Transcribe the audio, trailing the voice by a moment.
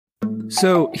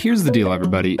So here's the deal,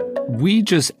 everybody. We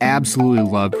just absolutely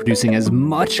love producing as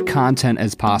much content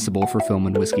as possible for Film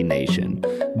and Whiskey Nation.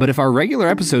 But if our regular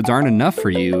episodes aren't enough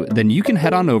for you, then you can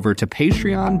head on over to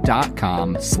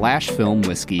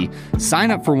patreon.com/filmwhiskey, sign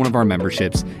up for one of our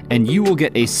memberships, and you will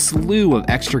get a slew of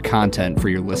extra content for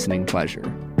your listening pleasure.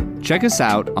 Check us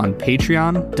out on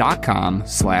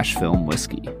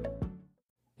patreon.com/filmwhiskey.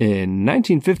 In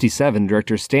 1957,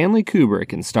 director Stanley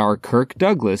Kubrick and star Kirk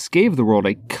Douglas gave the world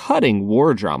a cutting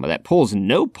war drama that pulls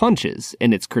no punches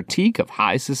in its critique of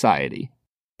high society.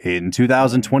 In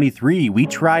 2023, we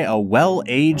try a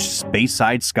well-aged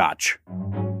Speyside Scotch.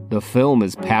 The film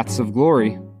is Paths of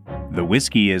Glory. The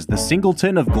whiskey is the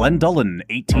Singleton of Glendullan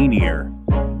 18-year.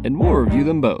 And we'll review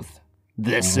them both.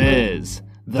 This is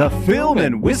the Film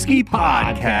and Whiskey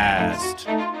Podcast.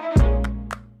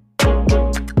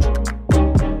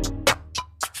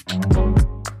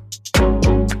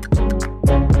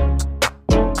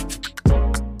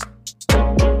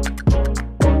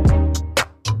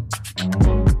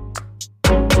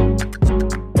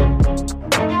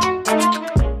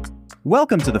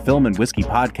 Welcome to the Film and Whiskey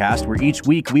Podcast, where each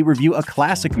week we review a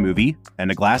classic movie and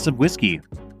a glass of whiskey.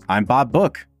 I'm Bob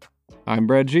Book. I'm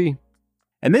Brad G.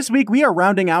 And this week we are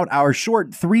rounding out our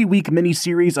short 3-week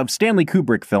miniseries of Stanley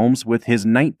Kubrick films with his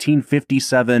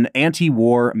 1957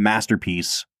 anti-war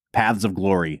masterpiece, Paths of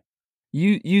Glory.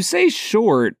 You say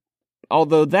short,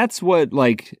 although that's what,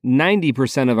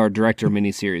 90% of our director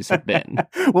miniseries have been.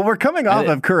 Well, we're coming off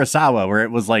of Kurosawa, where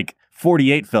it was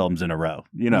 48 films in a row,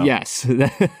 Yes.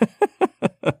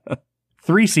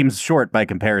 3 seems short by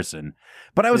comparison.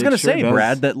 But I was going to say, does.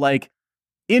 Brad, that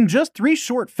in just 3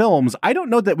 short films, I don't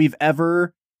know that we've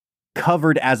ever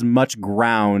covered as much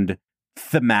ground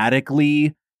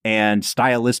thematically and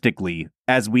stylistically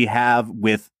as we have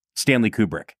with Stanley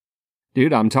Kubrick.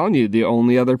 Dude, I'm telling you, the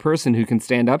only other person who can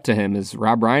stand up to him is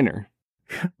Rob Reiner.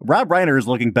 Rob Reiner is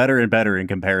looking better and better in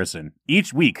comparison.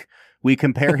 Each week, we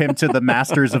compare him to the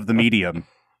masters of the medium.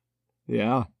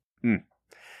 Yeah.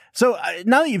 So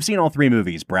now that you've seen all 3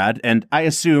 movies, Brad, and I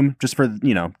assume, just for,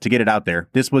 to get it out there,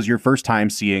 this was your first time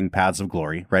seeing Paths of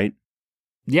Glory, right?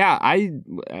 Yeah, I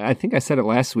think I said it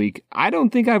last week. I don't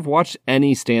think I've watched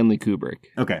any Stanley Kubrick.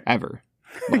 Okay. Ever.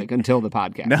 Until the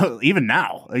podcast. No, even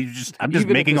now. I'm just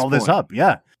making all this up.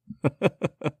 Yeah.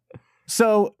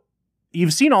 So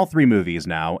you've seen all 3 movies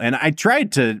now, and I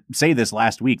tried to say this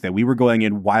last week that we were going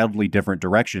in wildly different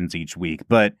directions each week,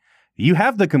 but you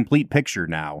have the complete picture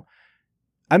now.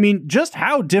 I mean, just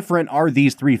how different are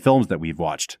these 3 films that we've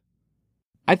watched?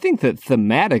 I think that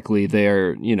thematically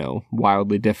they're,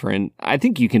 wildly different. I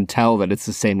think you can tell that it's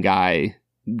the same guy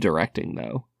directing,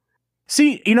 though.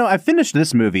 See, I finished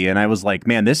this movie and I was like,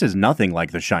 man, this is nothing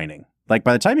like The Shining. By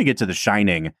the time you get to The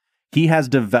Shining, he has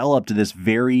developed this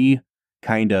very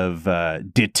kind of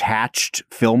detached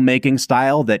filmmaking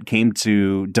style that came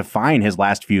to define his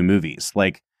last few movies.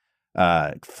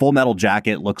 Full Metal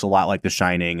Jacket looks a lot like The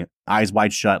Shining. Eyes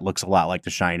Wide Shut looks a lot like The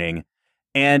Shining.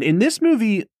 And in this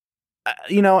movie,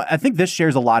 I think this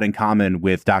shares a lot in common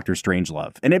with Dr.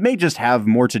 Strangelove. And it may just have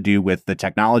more to do with the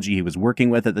technology he was working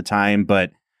with at the time,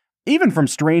 but even from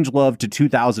Strangelove to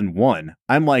 2001,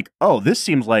 I'm like, oh, this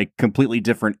seems like completely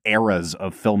different eras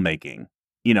of filmmaking.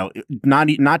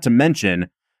 Not to mention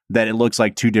that it looks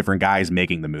like 2 different guys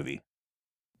making the movie.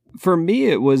 For me,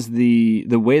 it was the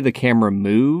way the camera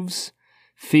moves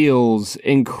feels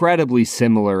incredibly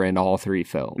similar in all 3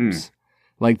 films.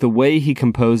 The way he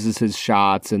composes his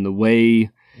shots and the way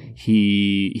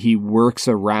he works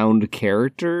around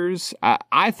characters,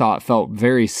 I thought felt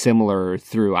very similar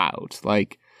throughout.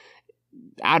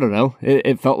 I don't know.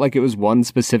 It felt like it was one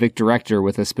specific director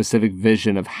with a specific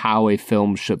vision of how a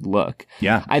film should look.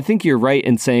 Yeah. I think you're right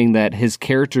in saying that his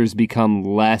characters become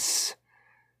less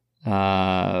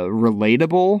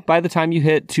relatable by the time you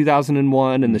hit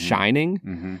 2001 and The Shining.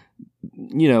 Mm-hmm.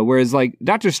 Whereas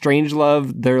Dr.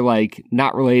 Strangelove, they're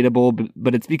not relatable,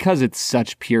 but it's because it's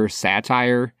such pure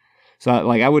satire. So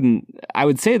I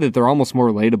would say that they're almost more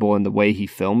relatable in the way he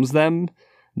films them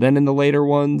than in the later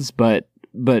ones, but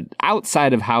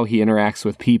outside of how he interacts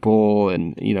with people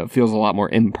and, it feels a lot more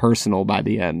impersonal by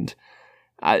the end.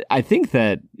 I think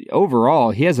that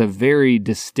overall he has a very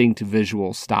distinct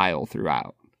visual style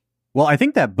throughout. Well, I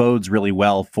think that bodes really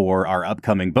well for our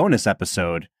upcoming bonus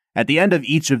episode. At the end of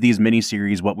each of these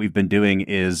miniseries, what we've been doing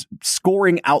is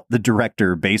scoring out the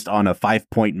director based on a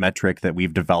 5-point metric that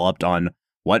we've developed on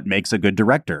what makes a good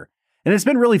director. And it's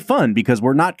been really fun because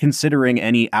we're not considering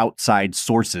any outside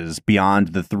sources beyond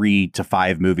the 3 to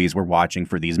 5 movies we're watching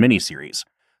for these miniseries.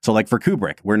 So for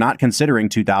Kubrick, we're not considering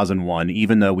 2001,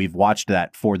 even though we've watched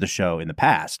that for the show in the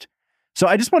past. So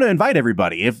I just want to invite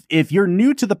everybody, if you're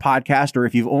new to the podcast or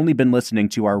if you've only been listening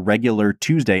to our regular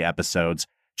Tuesday episodes,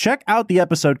 check out the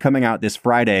episode coming out this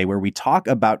Friday where we talk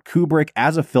about Kubrick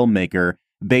as a filmmaker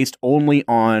based only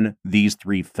on these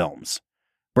 3 films.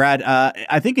 Brad,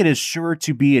 I think it is sure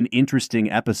to be an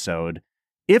interesting episode,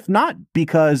 if not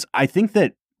because I think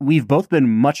that we've both been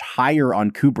much higher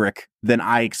on Kubrick than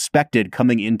I expected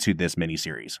coming into this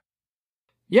miniseries.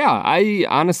 Yeah, I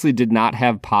honestly did not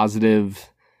have positive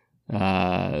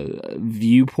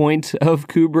viewpoint of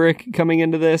Kubrick coming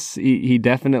into this. He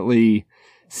definitely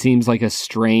seems like a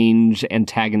strange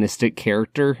antagonistic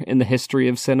character in the history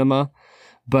of cinema.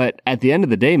 But at the end of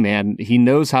the day, man, he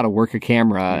knows how to work a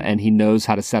camera and he knows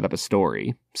how to set up a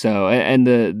story. So,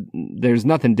 there's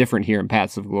nothing different here in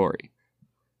Paths of Glory.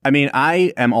 I mean,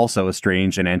 I am also a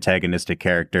strange and antagonistic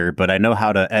character, but I know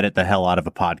how to edit the hell out of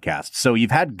a podcast. So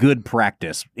you've had good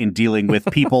practice in dealing with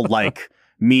people like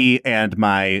me and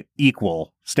my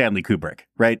equal, Stanley Kubrick,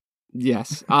 right?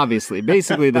 Yes, obviously.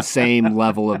 Basically the same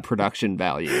level of production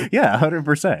value. Yeah,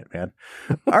 100%, man.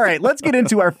 All right, let's get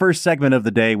into our first segment of the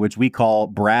day, which we call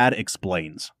Brad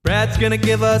Explains. Brad's gonna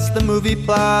give us the movie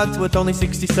plot with only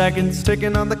 60 seconds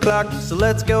ticking on the clock. So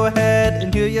let's go ahead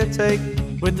and hear your take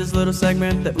with this little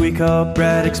segment that we call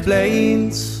Brad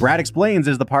Explains. Brad Explains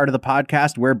is the part of the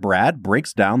podcast where Brad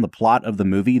breaks down the plot of the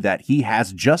movie that he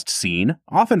has just seen,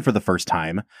 often for the first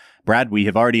time. Brad, we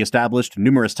have already established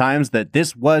numerous times that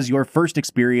this was your first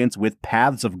experience with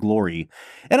Paths of Glory.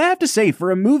 And I have to say, for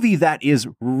a movie that is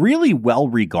really well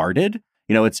regarded,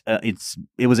 you know,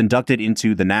 it was inducted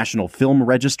into the National Film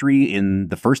Registry in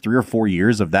the first 3 or 4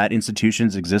 years of that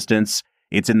institution's existence.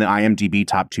 It's in the IMDb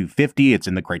Top 250. It's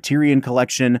in the Criterion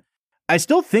Collection. I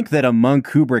still think that among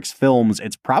Kubrick's films,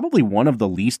 it's probably one of the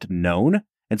least known.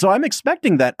 And so I'm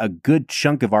expecting that a good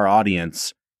chunk of our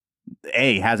audience,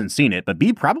 A, hasn't seen it, but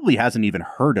B, probably hasn't even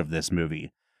heard of this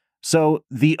movie. So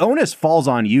the onus falls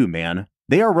on you, man.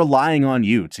 They are relying on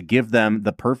you to give them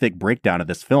the perfect breakdown of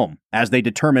this film as they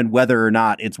determine whether or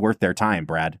not it's worth their time,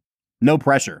 Brad. No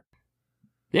pressure.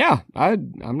 Yeah, I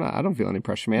don't feel any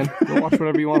pressure, man. Go watch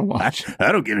whatever you want to watch.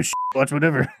 I don't give a shit. Watch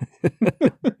whatever.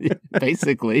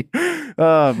 Basically.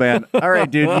 Oh, man. All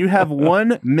right, dude. You have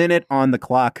 1 minute on the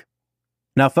clock.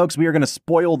 Now, folks, we are going to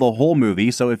spoil the whole movie.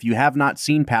 So if you have not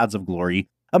seen Paths of Glory,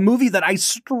 a movie that I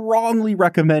strongly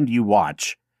recommend you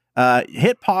watch,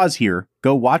 hit pause here.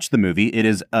 Go watch the movie. It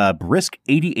is a brisk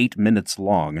 88 minutes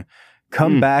long.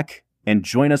 Come back and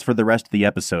join us for the rest of the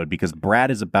episode because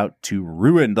Brad is about to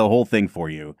ruin the whole thing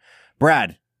for you.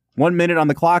 Brad, 1 minute on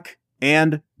the clock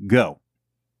and go.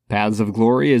 Paths of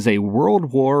Glory is a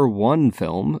World War I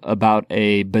film about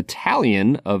a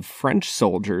battalion of French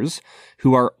soldiers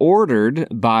who are ordered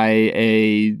by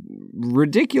a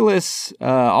ridiculous,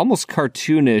 almost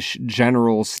cartoonish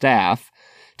general staff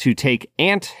to take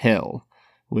Ant Hill,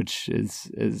 which is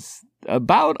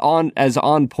about as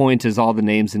on point as all the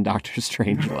names in Doctor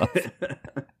Strangelove.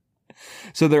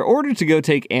 So they're ordered to go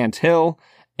take Ant Hill,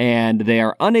 and they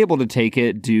are unable to take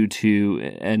it due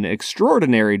to an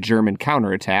extraordinary German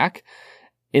counterattack.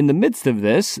 In the midst of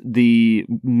this, the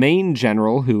main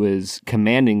general who is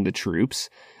commanding the troops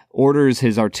orders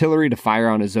his artillery to fire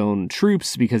on his own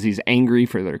troops because he's angry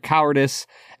for their cowardice.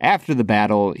 After the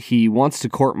battle, he wants to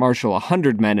court-martial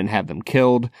 100 men and have them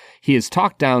killed. He is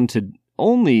talked down to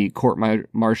only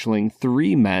court-martialing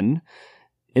 3 men.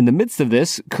 In the midst of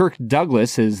this, Kirk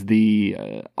Douglas is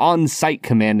the on-site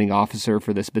commanding officer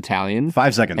for this battalion.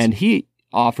 5 seconds. And he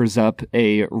offers up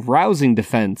a rousing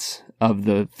defense of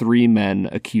the 3 men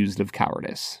accused of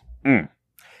cowardice.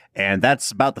 And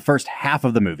that's about the first half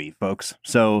of the movie, folks.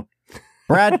 So,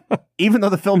 Brad, even though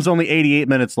the film's only 88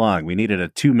 minutes long, we needed a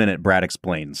 2-minute Brad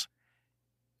Explains.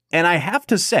 And I have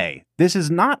to say, this is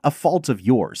not a fault of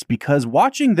yours, because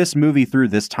watching this movie through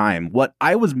this time, what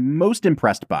I was most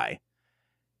impressed by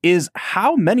is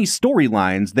how many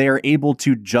storylines they are able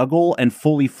to juggle and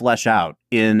fully flesh out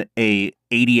in a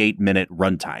 88-minute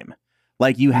runtime.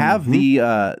 Like, you have the,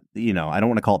 I don't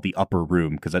want to call it the upper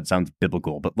room, because that sounds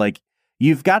biblical, but like,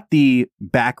 you've got the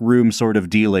backroom sort of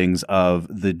dealings of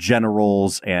the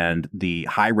generals and the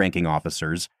high-ranking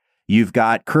officers. You've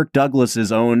got Kirk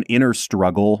Douglas's own inner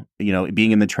struggle,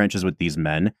 being in the trenches with these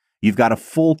men. You've got a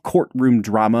full courtroom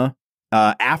drama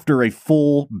after a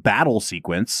full battle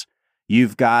sequence.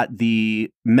 You've got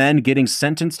the men getting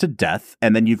sentenced to death,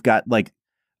 and then you've got like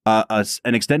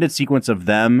an extended sequence of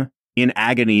them in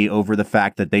agony over the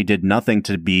fact that they did nothing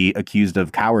to be accused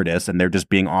of cowardice, and they're just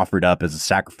being offered up as a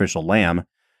sacrificial lamb.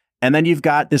 And then you've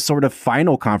got this sort of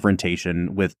final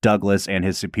confrontation with Douglas and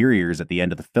his superiors at the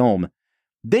end of the film.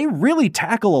 They really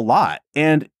tackle a lot.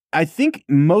 And I think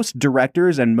most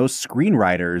directors and most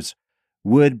screenwriters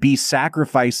would be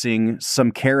sacrificing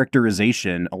some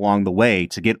characterization along the way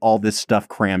to get all this stuff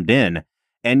crammed in.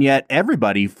 And yet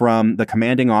everybody from the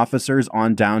commanding officers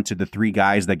on down to the three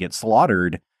guys that get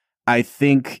slaughtered, I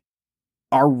think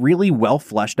are really well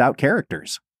fleshed out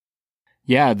characters.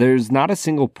 Yeah, there's not a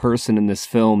single person in this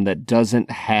film that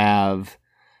doesn't have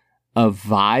a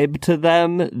vibe to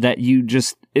them that you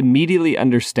just immediately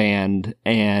understand,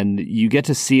 and you get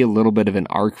to see a little bit of an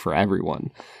arc for everyone.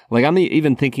 Like, I'm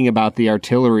even thinking about the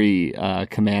artillery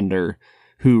commander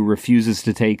who refuses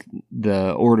to take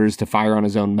the orders to fire on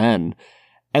his own men.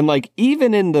 And like,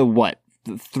 even in the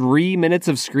 3 minutes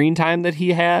of screen time that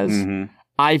he has,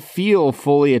 I feel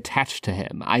fully attached to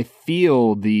him. I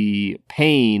feel the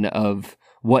pain of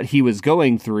what he was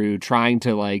going through, trying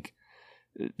to like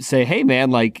say, hey man,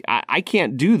 like I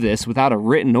can't do this without a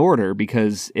written order,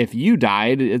 because if you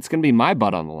died, it's going to be my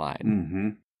butt on the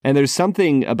line. And there's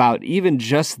something about even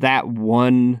just that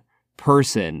one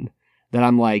person that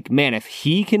I'm like, man, if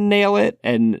he can nail it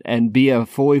and be a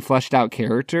fully fleshed out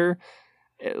character,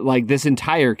 like this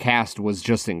entire cast was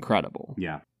just incredible.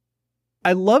 Yeah.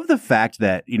 I love the fact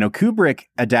that, Kubrick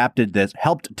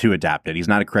helped to adapt it. He's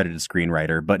not a credited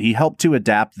screenwriter, but he helped to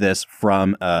adapt this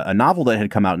from a novel that had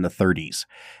come out in the 30s.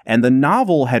 And the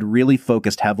novel had really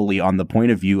focused heavily on the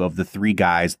point of view of the three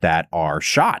guys that are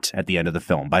shot at the end of the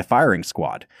film by firing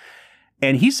squad.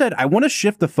 And he said, I want to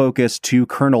shift the focus to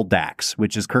Colonel Dax,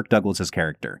 which is Kirk Douglas's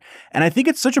character. And I think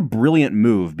it's such a brilliant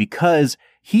move because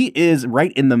he is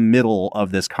right in the middle of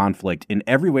this conflict in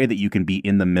every way that you can be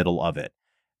in the middle of it.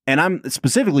 And I'm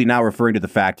specifically now referring to the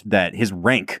fact that his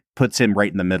rank puts him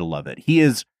right in the middle of it. He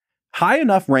is high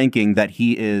enough ranking that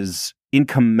he is in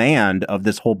command of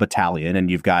this whole battalion, and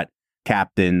you've got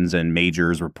captains and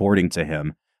majors reporting to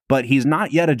him, but he's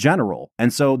not yet a general.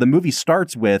 And so the movie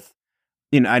starts with,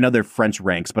 I know they're French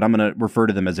ranks, but I'm going to refer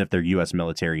to them as if they're U.S.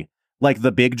 military. Like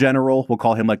the big general, we'll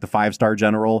call him like the 5-star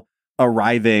general,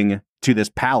 arriving to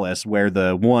this palace where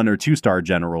the 1 or 2-star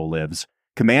general lives,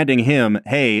 commanding him,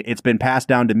 hey, it's been passed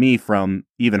down to me from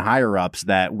even higher ups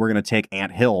that we're going to take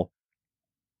Ant Hill,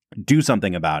 do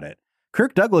something about it.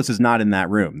 Kirk Douglas is not in that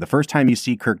room. The first time you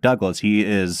see Kirk Douglas, he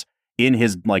is in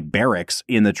his like barracks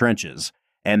in the trenches,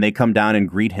 and they come down and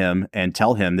greet him and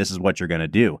tell him this is what you're going to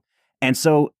do. And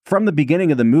so from the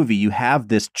beginning of the movie, you have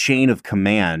this chain of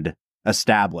command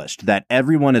established that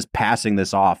everyone is passing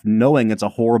this off, knowing it's a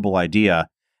horrible idea.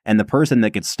 And the person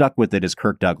that gets stuck with it is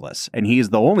Kirk Douglas. And he is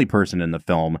the only person in the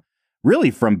film,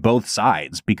 really from both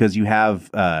sides, because you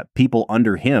have people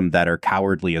under him that are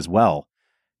cowardly as well,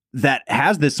 that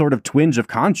has this sort of twinge of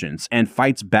conscience and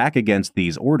fights back against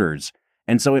these orders.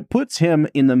 And so it puts him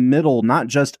in the middle, not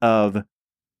just of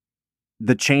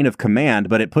the chain of command,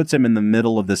 but it puts him in the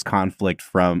middle of this conflict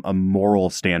from a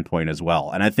moral standpoint as well.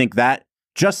 And I think that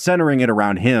just centering it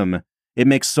around him, it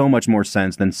makes so much more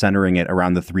sense than centering it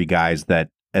around the three guys that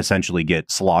essentially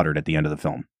get slaughtered at the end of the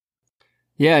film.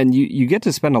 Yeah, and you get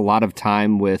to spend a lot of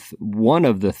time with one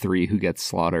of the three who gets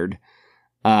slaughtered.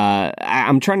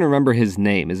 I'm trying to remember his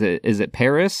name. Is it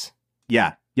Paris?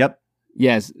 Yeah. Yep.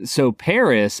 Yes. So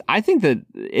Paris, I think that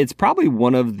it's probably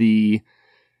one of the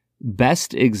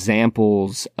best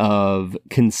examples of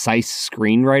concise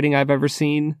screenwriting I've ever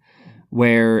seen,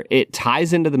 where it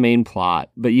ties into the main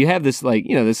plot, but you have this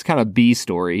this kind of B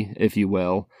story, if you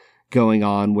will, going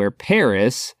on where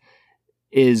Paris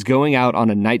is going out on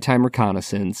a nighttime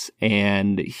reconnaissance,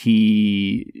 and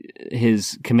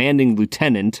his commanding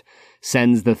lieutenant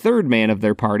sends the third man of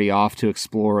their party off to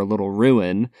explore a little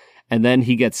ruin, and then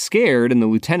he gets scared and the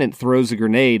lieutenant throws a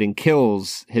grenade and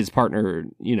kills his partner,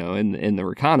 in the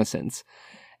reconnaissance.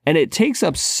 And it takes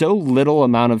up so little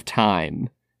amount of time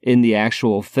in the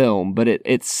actual film, but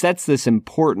it sets this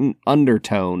important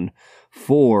undertone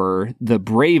for the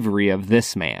bravery of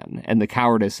this man and the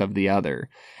cowardice of the other.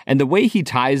 And the way he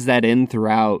ties that in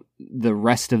throughout the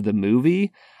rest of the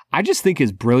movie, I just think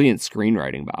is brilliant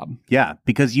screenwriting, Bob. Yeah,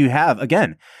 because you have,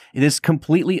 again, this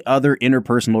completely other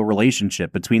interpersonal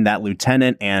relationship between that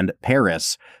lieutenant and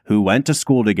Paris, who went to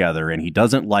school together, and he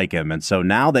doesn't like him. And so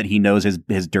now that he knows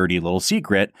his dirty little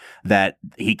secret that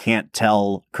he can't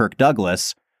tell Kirk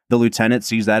Douglas, the lieutenant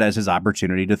sees that as his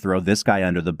opportunity to throw this guy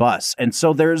under the bus. And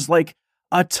so there's like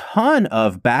a ton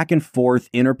of back and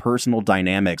forth interpersonal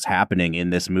dynamics happening in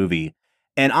this movie.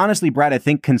 And honestly, Brad, I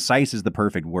think concise is the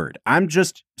perfect word. I'm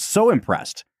just so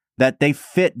impressed that they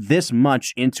fit this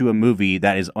much into a movie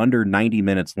that is under 90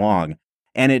 minutes long.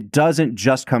 And it doesn't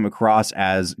just come across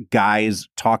as guys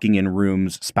talking in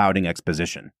rooms spouting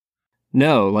exposition.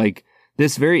 No, like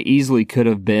this very easily could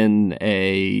have been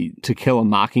a To Kill a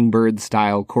Mockingbird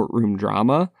style courtroom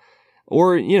drama.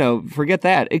 Or, forget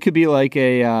that. It could be like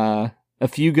a A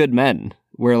Few Good Men,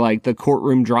 where like the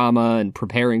courtroom drama and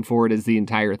preparing for it is the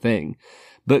entire thing.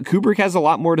 But Kubrick has a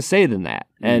lot more to say than that.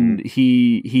 And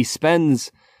he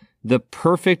spends the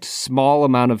perfect small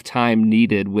amount of time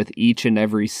needed with each and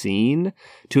every scene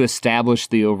to establish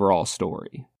the overall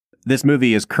story. This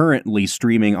movie is currently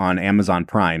streaming on Amazon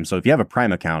Prime, so if you have a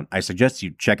Prime account, I suggest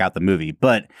you check out the movie.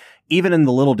 But even in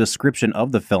the little description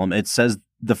of the film, it says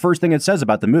the first thing it says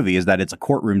about the movie is that it's a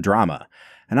courtroom drama.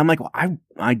 And I'm like, well,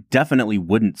 I definitely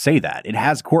wouldn't say that. It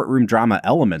has courtroom drama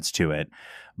elements to it.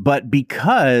 But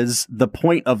because the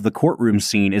point of the courtroom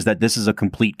scene is that this is a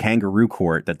complete kangaroo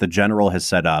court that the general has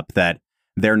set up, that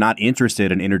they're not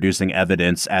interested in introducing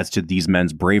evidence as to these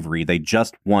men's bravery. They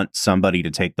just want somebody to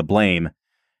take the blame.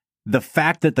 The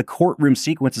fact that the courtroom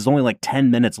sequence is only like 10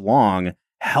 minutes long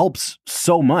helps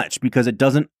so much because it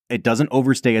doesn't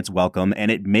overstay its welcome,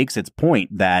 and it makes its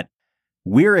point that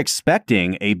we're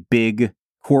expecting a big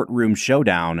courtroom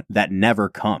showdown that never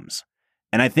comes.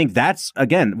 And I think that's,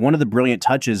 again, one of the brilliant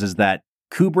touches is that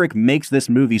Kubrick makes this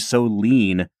movie so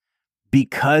lean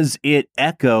because it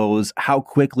echoes how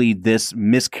quickly this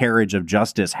miscarriage of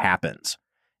justice happens.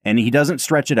 And he doesn't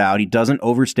stretch it out. He doesn't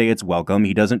overstay its welcome.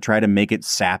 He doesn't try to make it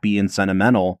sappy and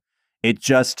sentimental.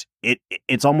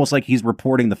 It's almost like he's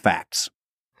reporting the facts.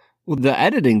 Well, the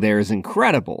editing there is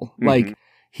incredible. Like,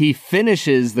 he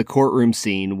finishes the courtroom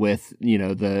scene with,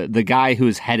 the guy who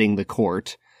is heading the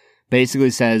court basically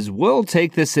says, we'll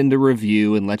take this into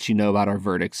review and let you know about our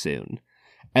verdict soon.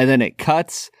 And then it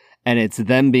cuts, and it's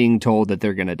them being told that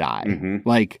they're going to die.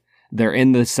 Like, they're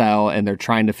in the cell, and they're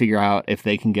trying to figure out if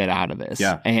they can get out of this.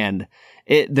 Yeah. And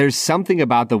there's something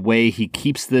about the way he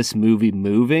keeps this movie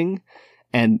moving,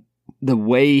 and the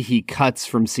way he cuts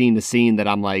from scene to scene that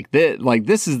I'm like,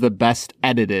 this is the best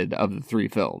edited of the three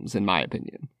films, in my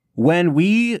opinion. When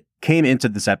we came into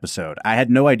this episode, I had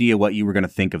no idea what you were going to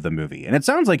think of the movie, and it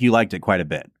sounds like you liked it quite a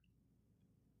bit.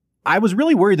 I was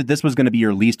really worried that this was going to be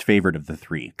your least favorite of the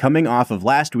three, coming off of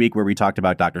last week where we talked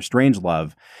about Dr.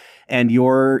 Strangelove and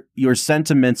your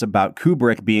sentiments about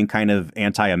Kubrick being kind of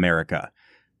anti-America.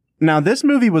 Now, this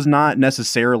movie was not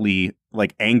necessarily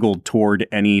like angled toward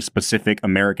any specific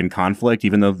American conflict,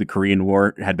 even though the Korean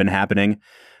War had been happening,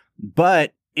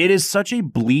 but it is such a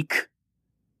bleak,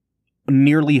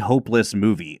 nearly hopeless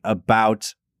movie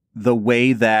about the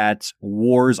way that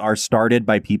wars are started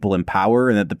by people in power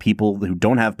and that the people who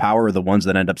don't have power are the ones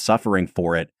that end up suffering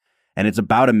for it. And it's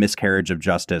about a miscarriage of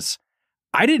justice.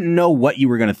 I didn't know what you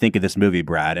were going to think of this movie,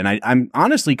 Brad, and I'm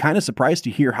honestly kind of surprised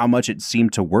to hear how much it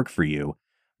seemed to work for you.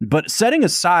 But setting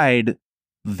aside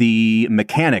the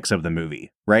mechanics of the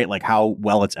movie, right? Like how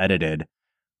well it's edited,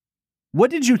 what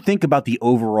did you think about the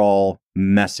overall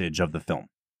message of the film?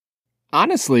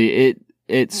 Honestly,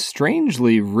 it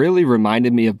strangely really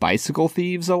reminded me of Bicycle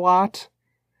Thieves a lot.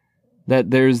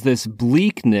 That there's this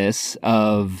bleakness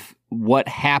of what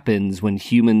happens when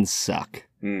humans suck.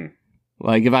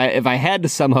 Like if I had to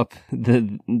sum up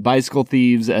the Bicycle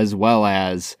Thieves as well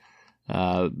as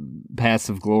Paths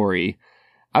of Glory,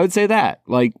 I would say that.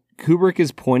 Like, Kubrick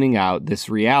is pointing out this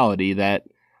reality that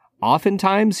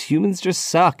oftentimes humans just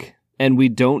suck. And we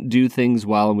don't do things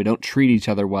well, and we don't treat each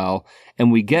other well,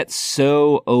 and we get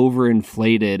so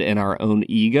overinflated in our own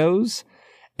egos,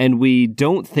 and we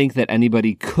don't think that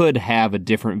anybody could have a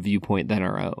different viewpoint than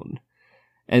our own.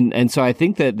 And so I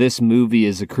think that this movie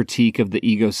is a critique of the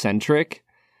egocentric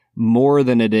more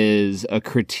than it is a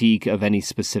critique of any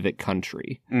specific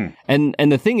country. And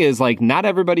the thing is, like, not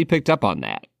everybody picked up on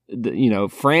that.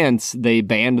 France, they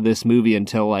banned this movie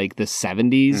until like the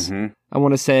 70s, I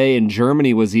want to say. And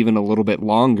Germany was even a little bit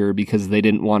longer because they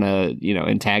didn't want to,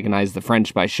 antagonize the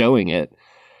French by showing it.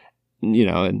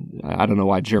 And I don't know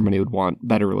why Germany would want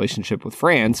better relationship with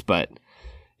France, but,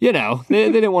 they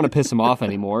didn't want to piss them off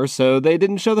anymore. So they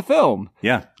didn't show the film.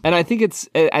 Yeah. And I think it's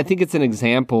an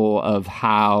example of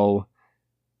how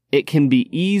it can be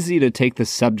easy to take the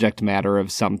subject matter of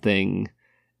something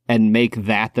and make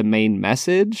that the main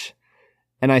message.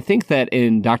 And I think that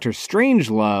in Dr.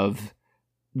 Strangelove,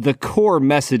 the core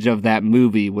message of that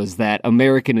movie was that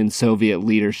American and Soviet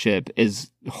leadership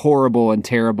is horrible and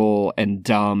terrible and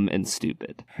dumb and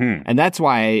stupid. And that's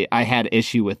why I had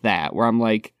issue with that, where I'm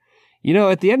like,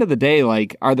 at the end of the day,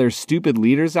 like, are there stupid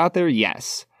leaders out there?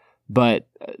 Yes. But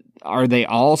are they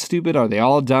all stupid? Are they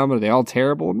all dumb? Are they all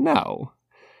terrible? No.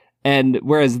 And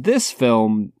whereas this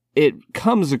film, it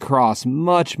comes across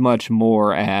much, much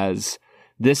more as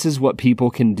this is what people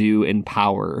can do in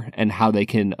power and how they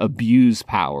can abuse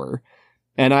power.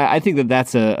 And I think that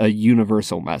that's a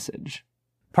universal message.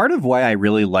 Part of why I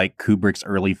really like Kubrick's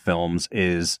early films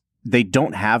is they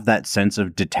don't have that sense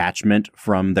of detachment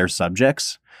from their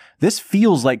subjects. this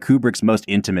feels like Kubrick's most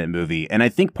intimate movie. And I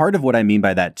think part of what I mean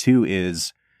by that too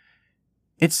is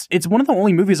it's one of the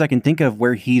only movies I can think of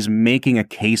where he's making a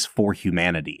case for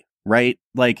humanity, right?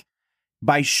 Like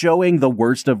by showing the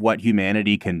worst of what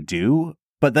humanity can do.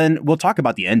 But then we'll talk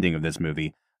about the ending of this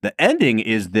movie. The ending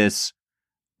is this,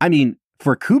 I mean,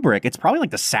 for Kubrick, it's probably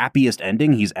like the sappiest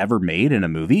ending he's ever made in a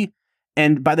movie.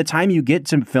 And by the time you get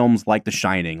to films like The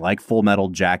Shining, like Full Metal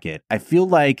Jacket, I feel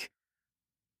like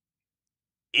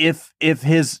if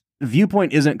his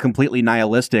viewpoint isn't completely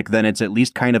nihilistic, then it's at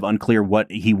least kind of unclear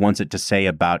what he wants it to say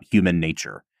about human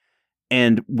nature.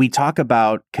 And we talk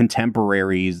about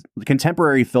contemporary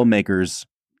filmmakers,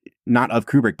 not of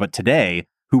Kubrick, but today,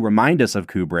 who remind us of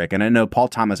Kubrick. And I know Paul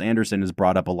Thomas Anderson is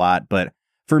brought up a lot, but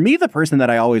for me, the person that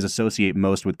I always associate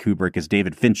most with Kubrick is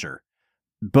David Fincher,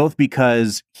 both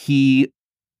because he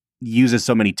uses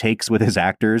so many takes with his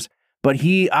actors, but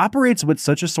he operates with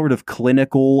such a sort of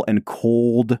clinical and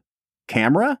cold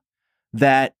camera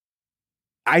that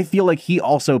I feel like he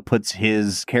also puts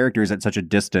his characters at such a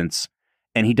distance,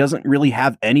 and he doesn't really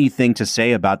have anything to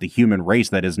say about the human race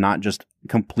that is not just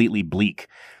completely bleak.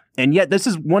 And yet this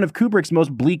is one of Kubrick's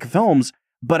most bleak films,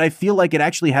 but I feel like it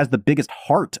actually has the biggest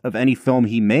heart of any film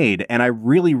he made. And I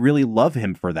really, really love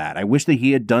him for that. I wish that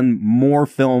he had done more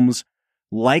films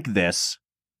like this,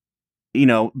 you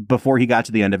know, before he got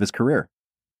to the end of his career.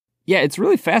 Yeah, it's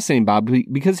really fascinating, Bob,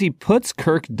 because he puts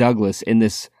Kirk Douglas in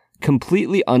this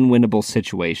completely unwinnable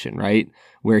situation, right?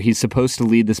 Where he's supposed to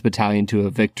lead this battalion to a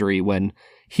victory when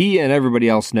he and everybody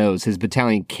else knows his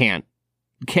battalion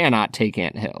cannot take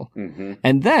Ant Hill. Mm-hmm.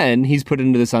 And then he's put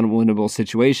into this unwinnable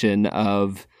situation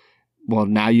of, well,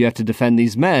 now you have to defend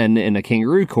these men in a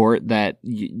kangaroo court that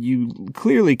you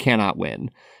clearly cannot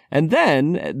win. And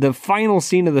then the final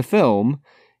scene of the film,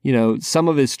 you know, some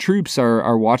of his troops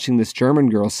are watching this German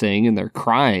girl sing and they're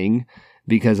crying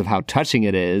because of how touching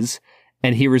it is.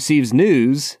 And he receives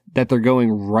news that they're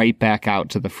going right back out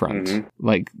to the front. Mm-hmm.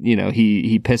 Like, you know,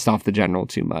 he pissed off the general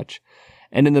too much.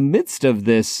 And in the midst of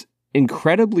this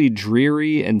incredibly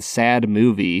dreary and sad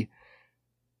movie,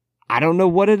 I don't know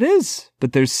what it is,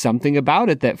 but there's something about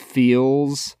it that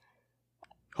feels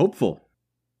hopeful.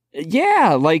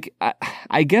 Yeah, like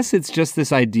I guess it's just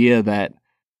this idea that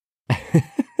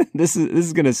this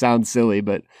is going to sound silly,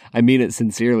 but I mean it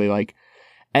sincerely. Like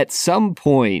at some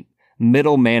point,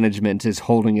 middle management is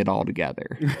holding it all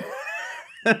together.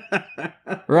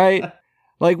 Right?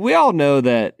 Like, we all know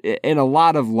that in a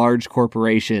lot of large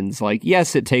corporations, like,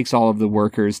 yes, it takes all of the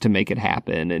workers to make it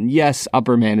happen. And yes,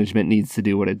 upper management needs to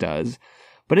do what it does.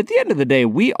 But at the end of the day,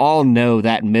 we all know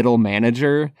that middle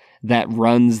manager that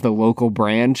runs the local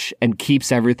branch and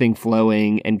keeps everything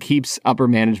flowing and keeps upper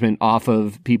management off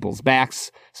of people's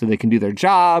backs so they can do their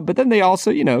job. But then they also,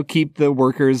 you know, keep the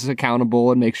workers accountable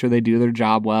and make sure they do their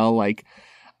job well. Like,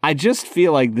 I just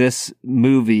feel like this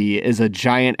movie is a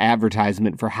giant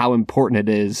advertisement for how important it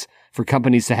is for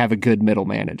companies to have a good middle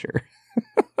manager.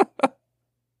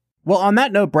 Well, on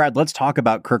that note, Brad, let's talk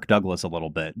about Kirk Douglas a little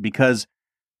bit, because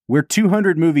we're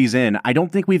 200 movies in. I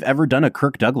don't think we've ever done a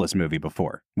Kirk Douglas movie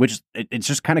before, which it's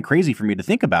just kind of crazy for me to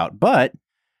think about. But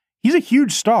he's a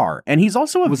huge star, and he's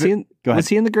also was he in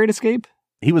The Great Escape?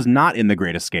 He was not in The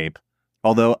Great Escape,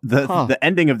 although the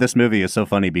ending of this movie is so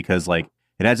funny because, like,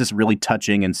 it has this really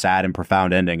touching and sad and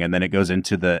profound ending, and then it goes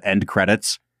into the end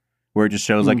credits where it just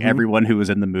shows like everyone who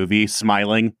was in the movie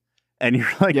smiling, and you're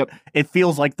like, yep. It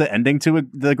feels like the ending to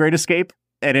The Great Escape,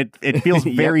 and it feels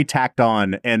very tacked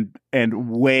on and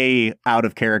way out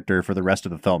of character for the rest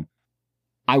of the film.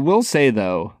 I will say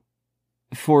though,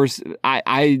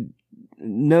 I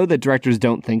know that directors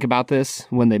don't think about this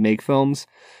when they make films,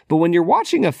 but when you're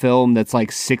watching a film that's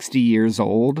like 60 years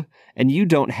old and you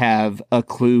don't have a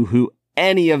clue who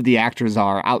any of the actors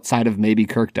are outside of maybe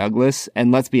Kirk Douglas,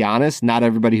 and let's be honest, not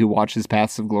everybody who watches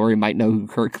Paths of Glory might know who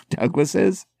Kirk Douglas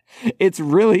is. It's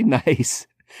really nice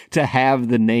to have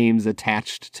the names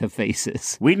attached to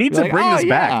faces. We need to bring this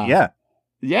back. Yeah.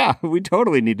 Yeah, we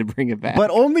totally need to bring it back. But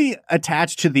only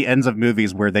attached to the ends of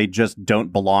movies where they just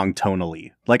don't belong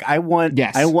tonally. Like, I want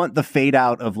the fade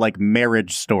out of like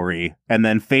Marriage Story and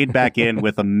then fade back in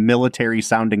with a military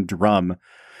sounding drum.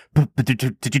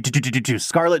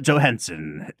 Scarlett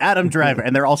Johansson, Adam Driver,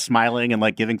 and they're all smiling and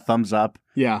like giving thumbs up.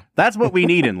 Yeah. That's what we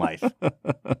need in life.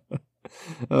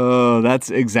 Oh, that's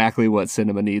exactly what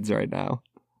cinema needs right now.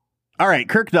 All right,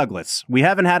 Kirk Douglas. We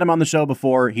haven't had him on the show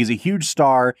before. He's a huge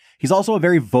star. He's also a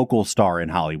very vocal star in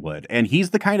Hollywood. And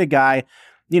he's the kind of guy,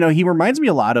 you know, he reminds me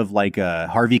a lot of like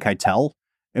Harvey Keitel.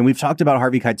 And we've talked about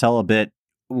Harvey Keitel a bit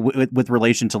with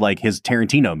relation to like his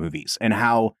Tarantino movies and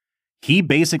how he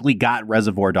basically got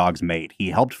Reservoir Dogs made.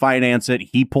 He helped finance it.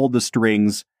 He pulled the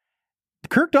strings.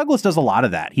 Kirk Douglas does a lot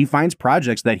of that. He finds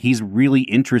projects that he's really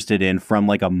interested in from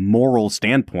like a moral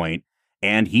standpoint,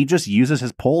 and he just uses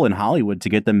his pull in Hollywood to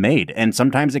get them made. And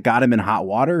sometimes it got him in hot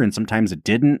water, and sometimes it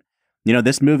didn't. You know,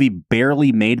 this movie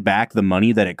barely made back the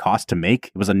money that it cost to make.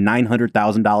 It was a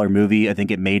 $900,000 movie. I think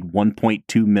it made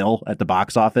 1.2 mil at the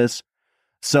box office.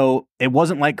 So it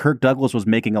wasn't like Kirk Douglas was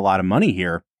making a lot of money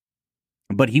here,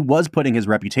 but he was putting his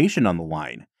reputation on the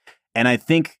line. And I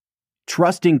think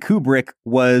trusting Kubrick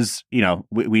was, you know,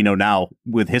 we know now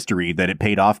with history that it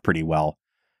paid off pretty well.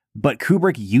 But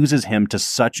Kubrick uses him to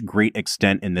such great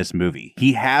extent in this movie.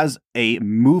 He has a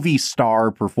movie star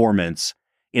performance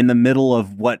in the middle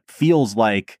of what feels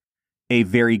like a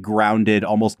very grounded,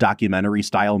 almost documentary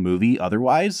style movie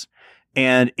otherwise.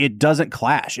 And it doesn't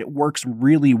clash. It works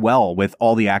really well with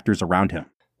all the actors around him.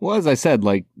 Well, as I said,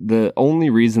 like the only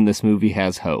reason this movie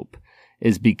has hope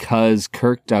is because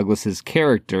Kirk Douglas's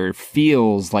character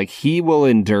feels like he will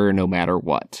endure no matter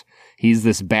what. He's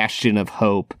this bastion of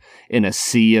hope in a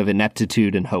sea of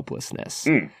ineptitude and hopelessness.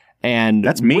 And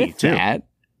that's me with too. That,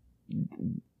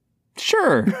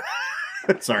 sure.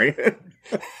 Sorry.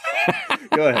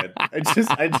 Go ahead. I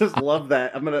just love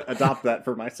that. I'm going to adopt that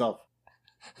for myself.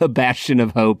 A bastion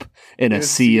of hope in a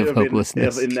sea of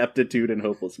hopelessness. Of ineptitude and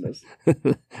hopelessness.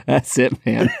 That's it,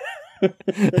 man.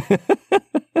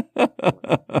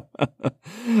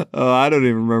 Oh, I don't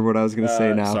even remember what I was going to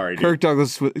say now. Sorry, Kirk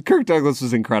Douglas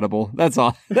was incredible. That's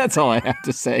all I have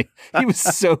to say. He was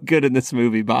so good in this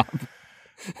movie, Bob.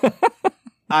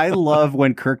 I love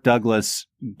when Kirk Douglas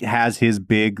has his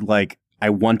big, like, I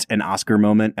want an Oscar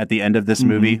moment at the end of this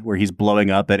movie where he's blowing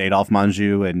up at Adolphe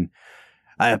Menjou and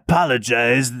I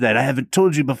apologize that I haven't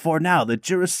told you before now that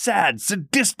you're a sad,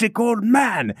 sadistic old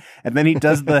man. And then he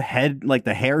does the head, like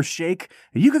the hair shake.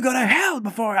 You could go to hell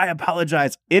before I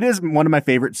apologize. It is one of my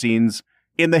favorite scenes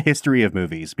in the history of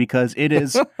movies because it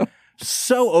is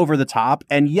so over the top.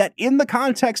 And yet in the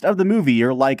context of the movie,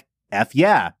 you're like, F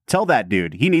yeah, tell that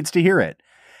dude. He needs to hear it.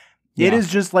 Yeah. It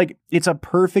is just like, it's a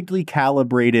perfectly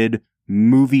calibrated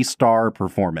movie star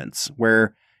performance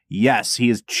where yes, he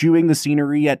is chewing the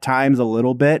scenery at times a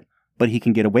little bit, but he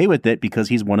can get away with it because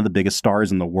he's one of the biggest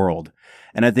stars in the world.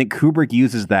 And I think Kubrick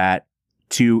uses that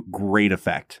to great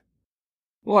effect.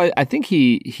 Well, I think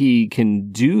he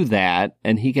can do that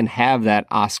and he can have that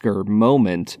Oscar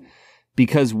moment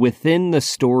because within the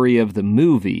story of the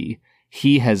movie,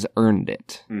 he has earned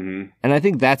it. Mm-hmm. And I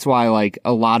think that's why like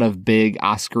a lot of big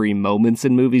Oscar-y moments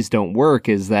in movies don't work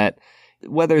is that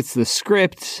whether it's the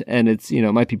script and it's, you know,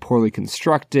 it might be poorly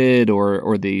constructed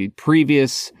or the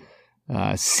previous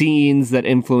scenes that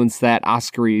influence that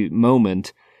Oscar-y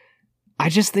moment, I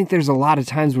just think there's a lot of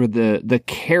times where the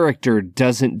character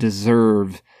doesn't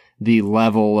deserve the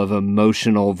level of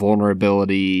emotional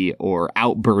vulnerability or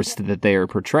outburst that they are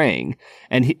portraying.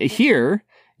 And here,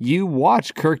 you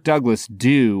watch Kirk Douglas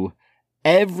do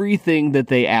everything that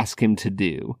they ask him to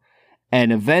do.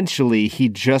 And eventually he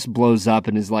just blows up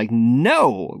and is like,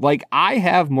 no, like I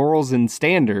have morals and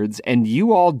standards and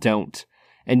you all don't.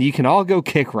 And you can all go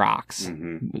kick rocks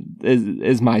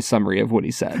is my summary of what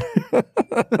he said.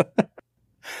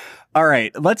 All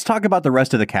right, let's talk about the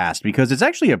rest of the cast because it's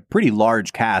actually a pretty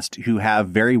large cast who have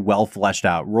very well fleshed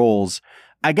out roles.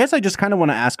 I guess I just kind of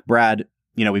want to ask Brad,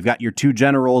 you know, we've got your two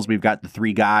generals, we've got the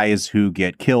three guys who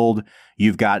get killed.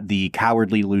 You've got the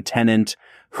cowardly lieutenant.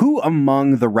 Who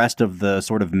among the rest of the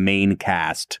sort of main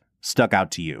cast stuck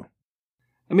out to you?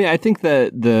 I mean, I think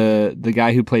that the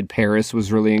guy who played Paris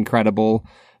was really incredible.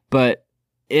 But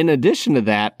in addition to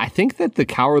that, I think that the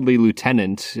cowardly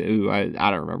lieutenant, who I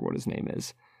don't remember what his name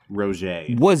is, Roger,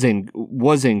 was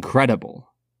incredible.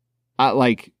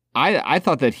 I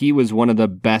thought that he was one of the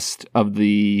best of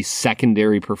the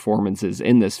secondary performances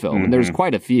in this film, and there's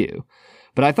quite a few.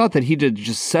 But I thought that he did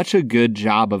just such a good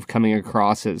job of coming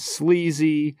across as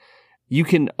sleazy. You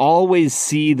can always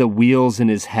see the wheels in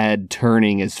his head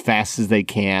turning as fast as they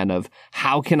can of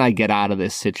how can I get out of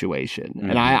this situation?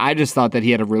 And I just thought that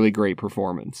he had a really great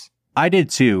performance. I did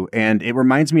too. And it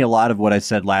reminds me a lot of what I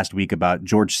said last week about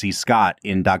George C. Scott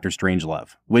in Dr.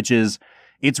 Strangelove, which is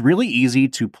it's really easy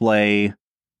to play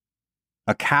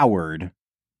a coward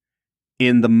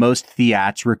in the most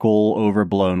theatrical,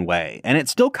 overblown way. And it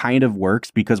still kind of works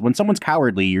because when someone's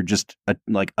cowardly, you're just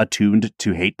attuned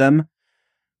to hate them.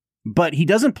 But he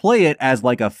doesn't play it as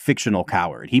like a fictional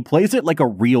coward. He plays it like a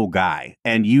real guy.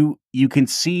 And you can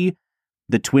see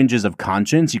the twinges of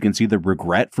conscience. You can see the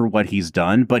regret for what he's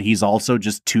done, but he's also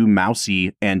just too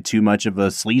mousy and too much of a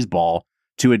sleazeball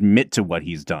to admit to what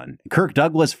he's done. Kirk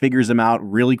Douglas figures him out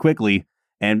really quickly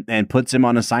and puts him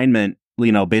on assignment,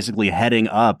 you know, basically heading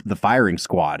up the firing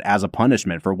squad as a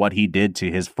punishment for what he did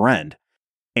to his friend.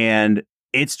 And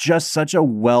it's just such a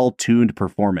well-tuned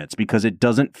performance because it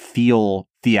doesn't feel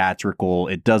theatrical.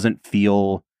 It doesn't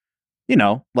feel,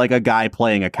 like a guy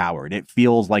playing a coward. It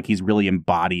feels like he's really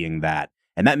embodying that.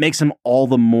 And that makes him all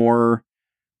the more,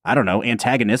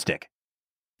 antagonistic.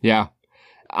 Yeah.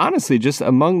 Honestly, just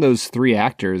among those three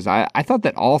actors, I thought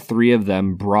that all three of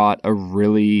them brought a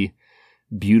really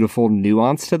beautiful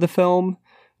nuance to the film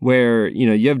where,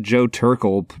 you have Joe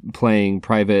Turkel playing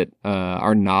Private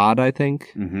Arnaud, I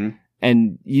think. Mm-hmm.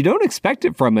 And you don't expect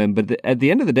it from him, but at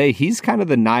the end of the day, he's kind of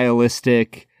the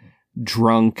nihilistic,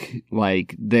 drunk,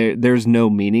 like there's no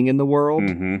meaning in the world.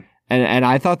 Mm-hmm. And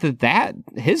I thought that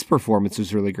his performance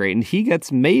was really great. And he gets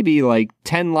maybe like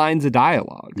 10 lines of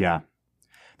dialogue. Yeah.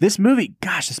 This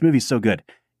movie's so good.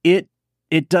 It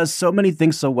does so many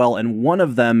things so well. And one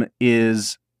of them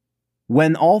is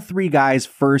when all three guys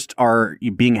first are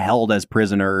being held as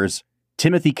prisoners,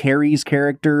 Timothy Carey's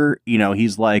character,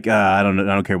 he's like, I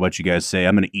don't care what you guys say.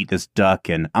 I'm going to eat this duck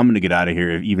and I'm going to get out of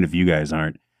here, even if you guys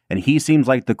aren't. And he seems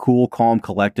like the cool, calm,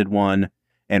 collected one.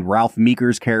 And Ralph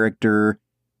Meeker's character,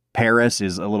 Paris,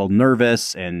 is a little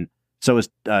nervous. And so is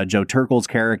Joe Turkel's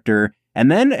character.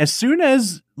 And then as soon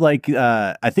as,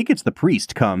 I think it's the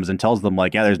priest comes and tells them,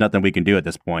 yeah, there's nothing we can do at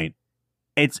this point,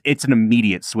 it's an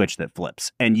immediate switch that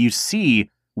flips. And you see,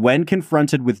 when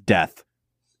confronted with death,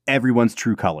 everyone's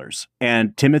true colors.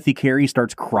 And Timothy Carey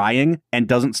starts crying and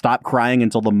doesn't stop crying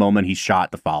until the moment he's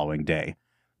shot the following day.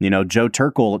 Joe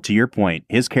Turkel, to your point,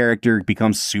 his character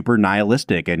becomes super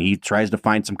nihilistic and he tries to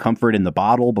find some comfort in the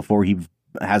bottle before he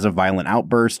has a violent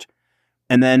outburst.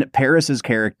 And then Paris's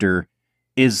character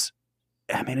is,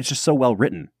 it's just so well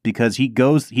written because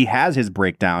he has his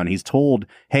breakdown. He's told,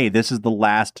 hey, this is the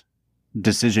last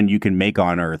decision you can make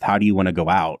on Earth. How do you want to go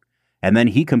out? And then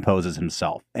he composes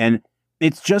himself. And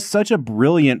it's just such a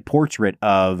brilliant portrait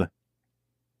of,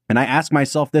 and I ask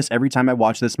myself this every time I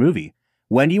watch this movie,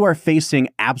 when you are facing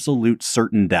absolute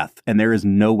certain death and there is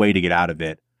no way to get out of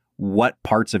it, what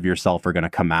parts of yourself are going to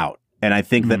come out? And I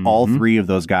think that all three of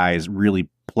those guys really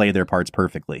play their parts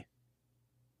perfectly.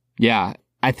 Yeah.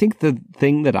 I think the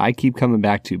thing that I keep coming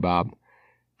back to, Bob,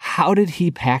 how did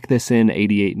he pack this in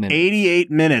 88 minutes?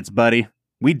 88 minutes, buddy.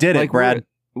 We did it, Brad.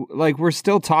 We're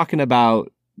still talking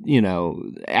about,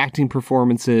 acting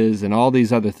performances and all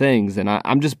these other things. And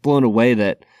I'm just blown away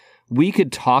that we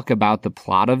could talk about the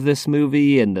plot of this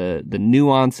movie and the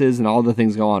nuances and all the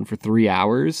things go on for 3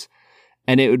 hours,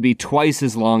 and it would be twice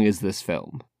as long as this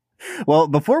film. Well,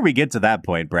 before we get to that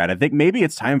point, Brad, I think maybe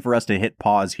it's time for us to hit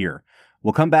pause here.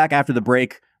 We'll come back after the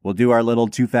break. We'll do our little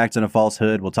 2 facts and a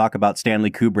falsehood. We'll talk about Stanley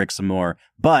Kubrick some more.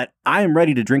 But I am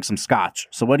ready to drink some scotch.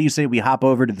 So what do you say we hop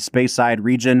over to the Speyside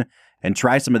region and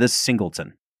try some of this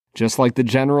Singleton? Just like the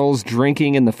generals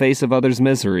drinking in the face of others'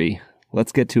 misery.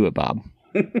 Let's get to it, Bob.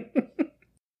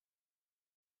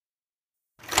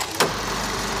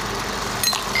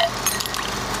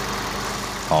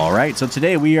 All right, so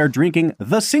today we are drinking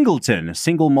the Singleton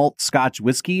single malt Scotch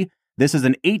whiskey. This is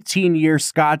an 18-year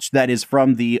Scotch that is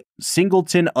from the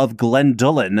Singleton of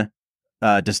Glendullan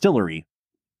distillery.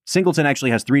 Singleton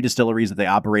actually has 3 distilleries that they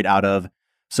operate out of.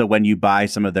 So when you buy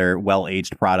some of their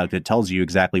well-aged product, it tells you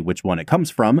exactly which one it comes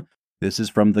from. This is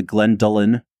from the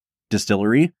Glendullan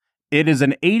distillery. It is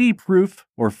an 80 proof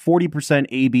or 40%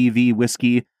 ABV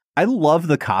whiskey. I love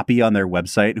the copy on their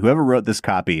website. Whoever wrote this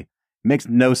copy makes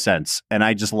no sense, and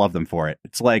I just love them for it.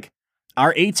 It's like,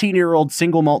 our 18-year-old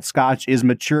single malt Scotch is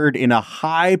matured in a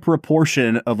high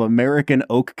proportion of American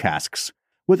oak casks,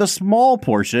 with a small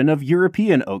portion of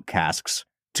European oak casks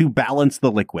to balance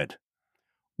the liquid.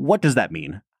 What does that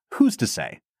mean? Who's to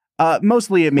say?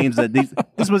 Mostly it means that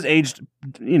this was aged,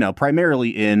 primarily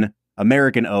in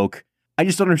American oak. I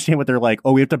just don't understand what they're like.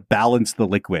 Oh, we have to balance the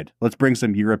liquid. Let's bring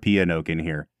some European oak in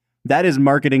here. That is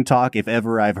marketing talk if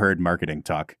ever I've heard marketing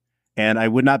talk. And I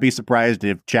would not be surprised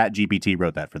if ChatGPT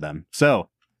wrote that for them. So,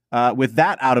 with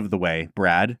that out of the way,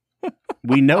 Brad,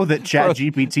 we know that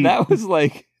ChatGPT... That was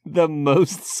like the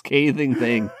most scathing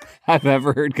thing I've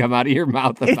ever heard come out of your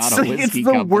mouth about a whiskey company. It's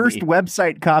the worst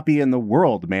website copy in the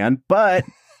world, man. But...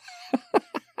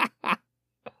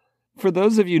 For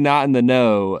those of you not in the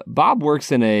know, Bob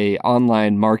works in a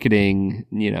online marketing,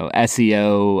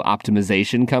 SEO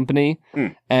optimization company.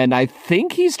 And I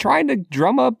think he's trying to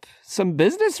drum up some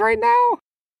business right now.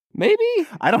 Maybe?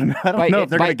 I don't know if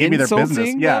they're going to give me their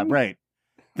business. Yeah, right.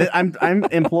 I'm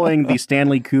employing the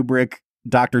Stanley Kubrick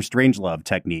Dr. Strangelove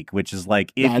technique, which is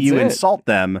like, if you insult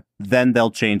them, then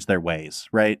they'll change their ways,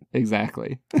 right?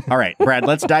 Exactly. All right, Brad,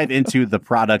 let's dive into the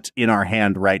product in our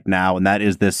hand right now, and that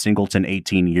is this Singleton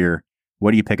 18-year.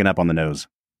 What are you picking up on the nose?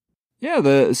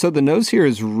 Yeah, so the nose here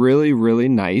is really, really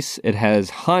nice. It has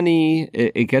honey.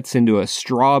 It gets into a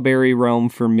strawberry realm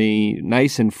for me,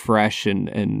 nice and fresh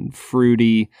and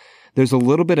fruity. There's a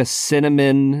little bit of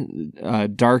cinnamon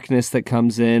darkness that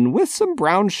comes in with some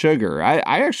brown sugar. I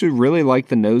actually really like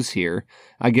the nose here.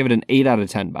 I give it an 8 out of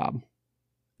 10, Bob.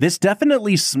 This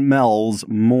definitely smells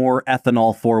more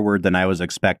ethanol forward than I was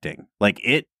expecting.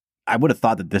 I would have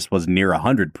thought that this was near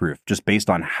 100 proof just based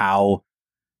on how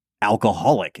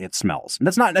alcoholic it smells. And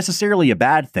that's not necessarily a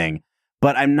bad thing,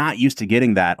 but I'm not used to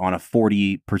getting that on a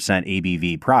 40%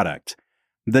 ABV product.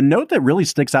 The note that really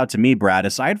sticks out to me, Brad,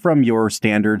 aside from your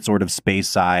standard sort of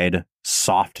Speyside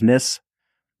softness,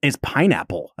 is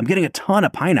pineapple. I'm getting a ton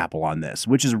of pineapple on this,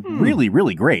 which is really,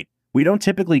 really great. We don't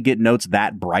typically get notes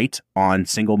that bright on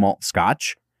single malt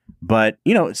Scotch, but,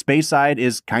 Speyside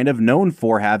is kind of known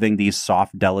for having these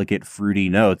soft, delicate, fruity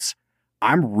notes.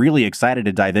 I'm really excited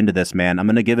to dive into this, man. I'm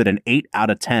going to give it an 8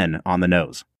 out of 10 on the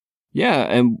nose. Yeah,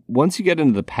 and once you get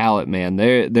into the palate, man,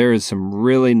 there is some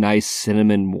really nice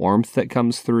cinnamon warmth that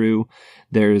comes through.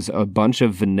 There's a bunch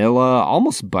of vanilla,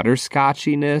 almost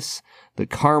butterscotchiness. The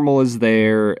caramel is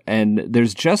there, and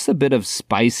there's just a bit of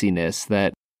spiciness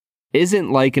that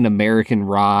isn't like an American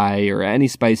rye or any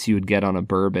spice you would get on a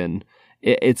bourbon.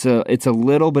 It's a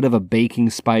little bit of a baking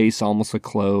spice, almost a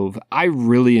clove. I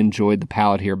really enjoyed the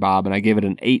palate here, Bob, and I gave it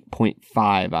an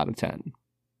 8.5 out of 10.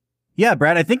 Yeah,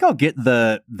 Brad, I think I'll get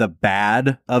the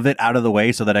bad of it out of the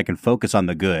way so that I can focus on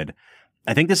the good.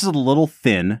 I think this is a little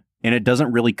thin, and it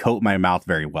doesn't really coat my mouth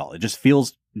very well. It just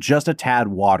feels just a tad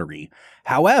watery.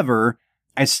 However,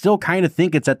 I still kind of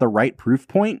think it's at the right proof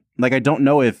point. I don't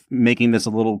know if making this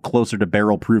a little closer to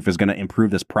barrel proof is going to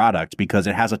improve this product because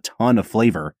it has a ton of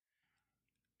flavor.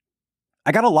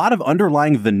 I got a lot of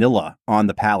underlying vanilla on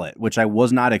the palate, which I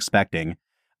was not expecting.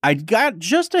 I got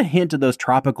just a hint of those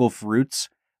tropical fruits,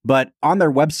 but on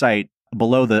their website,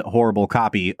 below the horrible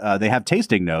copy, they have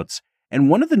tasting notes. And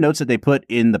one of the notes that they put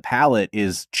in the palate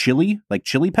is chili, like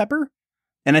chili pepper.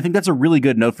 And I think that's a really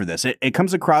good note for this. It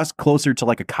comes across closer to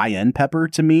like a cayenne pepper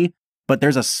to me, but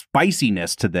there's a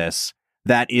spiciness to this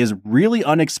that is really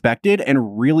unexpected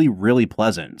and really, really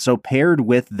pleasant. So paired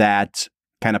with that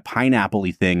kind of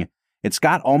pineapple-y thing, it's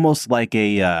got almost like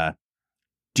a,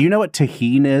 do you know what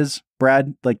tahini is,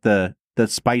 Brad? Like the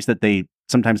spice that they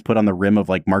sometimes put on the rim of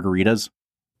like margaritas?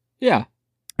 Yeah.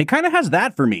 It kind of has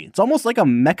that for me. It's almost like a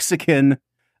Mexican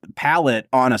palate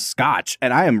on a Scotch,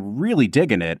 and I am really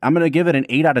digging it. I'm going to give it an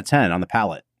 8 out of 10 on the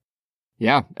palate.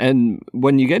 Yeah, and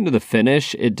when you get into the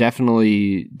finish, it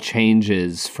definitely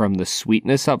changes from the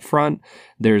sweetness up front.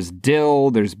 There's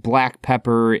dill, there's black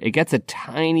pepper, it gets a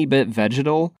tiny bit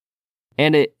vegetal,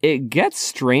 and it gets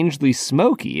strangely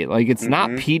smoky. Like, it's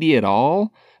not peaty at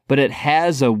all, but it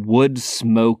has a wood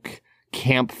smoke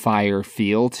campfire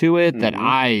feel to it that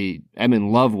I am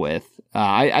in love with.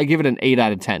 I give it an 8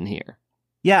 out of 10 here.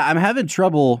 Yeah, I'm having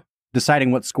trouble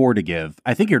deciding what score to give.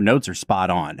 I think your notes are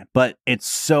spot on, but it's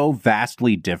so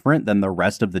vastly different than the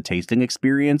rest of the tasting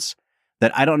experience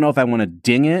that I don't know if I want to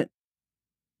ding it,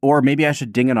 or maybe I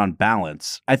should ding it on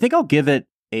balance. I think I'll give it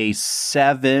a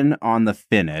 7 on the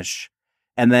finish.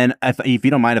 And then if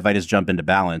you don't mind if I just jump into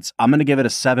balance, I'm going to give it a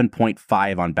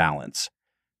 7.5 on balance.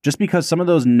 Just because some of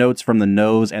those notes from the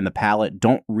nose and the palate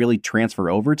don't really transfer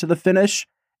over to the finish,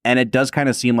 and it does kind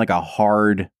of seem like a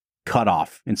hard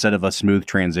cutoff instead of a smooth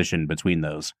transition between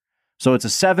those. So it's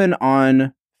a 7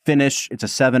 on finish, it's a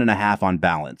 7.5 on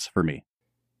balance for me.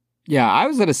 Yeah, I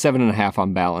was at a 7.5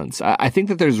 on balance. I think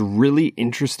that there's really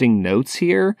interesting notes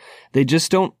here. They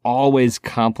just don't always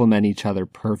complement each other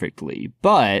perfectly,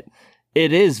 but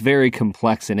it is very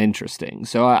complex and interesting.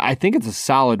 So I think it's a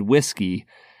solid whiskey.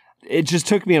 It just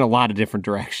took me in a lot of different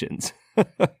directions.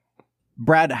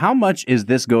 Brad, how much is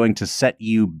this going to set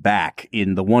you back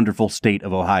in the wonderful state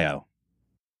of Ohio?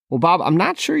 Well, Bob, I'm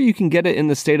not sure you can get it in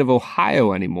the state of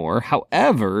Ohio anymore.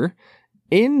 However,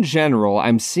 in general,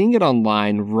 I'm seeing it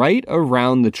online right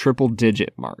around the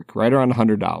triple-digit mark, right around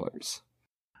 $100.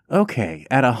 Okay,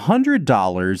 at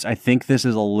 $100, I think this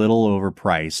is a little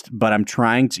overpriced, but I'm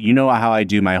trying to, you know how I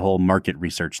do my whole market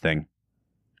research thing.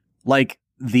 Like,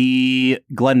 the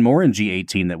Glenmorangie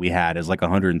G18 that we had is like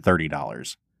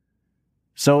 $130.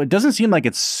 So it doesn't seem like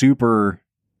it's super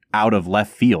out of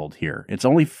left field here. It's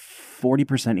only 40%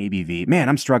 ABV. Man,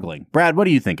 I'm struggling. Brad, what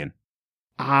are you thinking?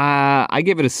 I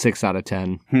give it a 6 out of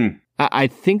 10. I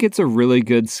think it's a really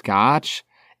good Scotch.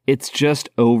 It's just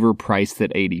overpriced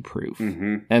at 80 proof.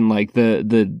 And like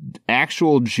the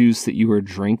actual juice that you are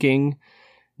drinking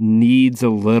needs a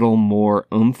little more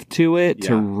oomph to it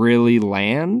to really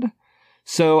land.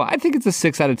 So I think it's a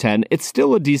 6 out of 10. It's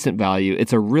still a decent value.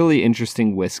 It's a really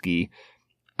interesting whiskey.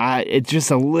 It's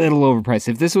just a little overpriced.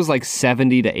 If this was like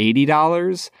 $70 to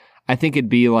 $80, I think it'd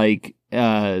be like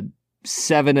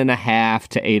 7.5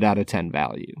 to 8 out of 10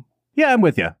 value. Yeah, I'm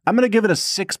with you. I'm going to give it a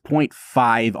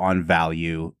 6.5 on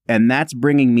value, and that's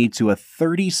bringing me to a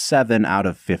 37 out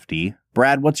of 50.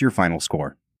 Brad, what's your final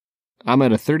score? I'm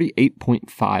at a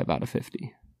 38.5 out of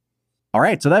 50. All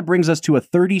right, so that brings us to a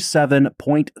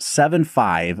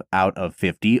 37.75 out of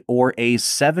 50, or a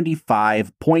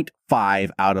 75.5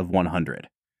 out of 100.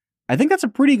 I think that's a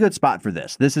pretty good spot for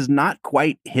this. This is not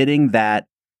quite hitting that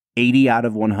 80 out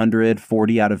of 100,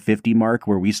 40 out of 50 mark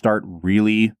where we start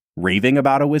really raving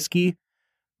about a whiskey,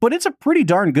 but it's a pretty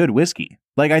darn good whiskey.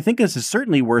 Like, I think this is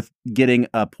certainly worth getting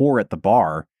a pour at the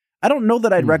bar. I don't know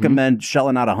that I'd recommend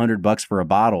shelling out $100 for a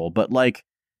bottle, but like,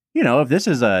 you know, if this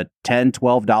is a $10,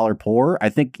 $12 pour, I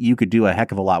think you could do a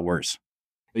heck of a lot worse.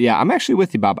 Yeah, I'm actually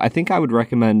with you, Bob. I think I would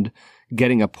recommend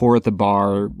getting a pour at the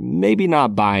bar, maybe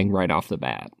not buying right off the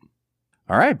bat.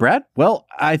 All right, Brad. Well,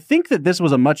 I think that this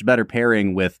was a much better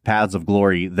pairing with Paths of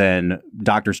Glory than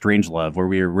Dr. Strangelove, where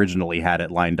we originally had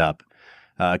it lined up.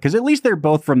 Because at least they're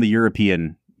both from the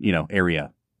European,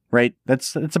 area, right?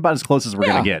 That's about as close as we're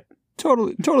going to get.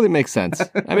 Totally makes sense.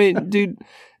 I mean, dude,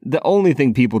 the only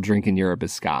thing people drink in Europe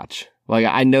is scotch. Like,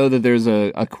 I know that there's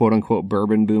a quote-unquote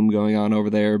bourbon boom going on over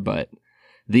there, but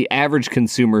the average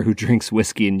consumer who drinks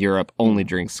whiskey in Europe only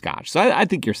drinks scotch. So I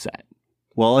think you're set.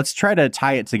 Well, let's try to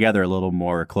tie it together a little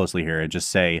more closely here and just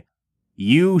say,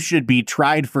 you should be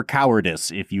tried for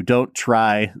cowardice if you don't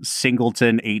try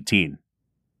Singleton 18.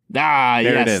 There it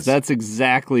yes, is. That's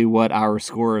exactly what our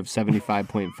score of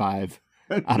 75.5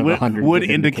 out of 100 would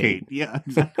indicate. Yeah,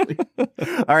 exactly.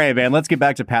 All right, man, let's get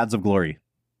back to Paths of Glory.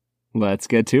 Let's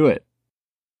get to it.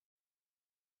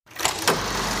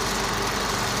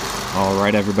 All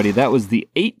right, everybody, that was the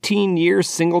 18-year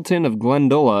Singleton of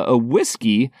Glendullan, a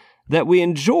whiskey that we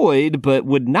enjoyed but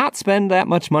would not spend that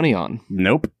much money on.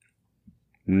 Nope.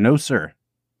 No, sir.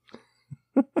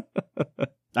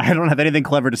 I don't have anything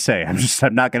clever to say. I'm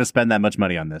not going to spend that much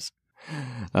money on this.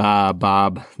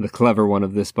 Bob, the clever one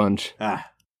of this bunch.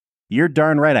 You're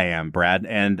darn right I am, Brad.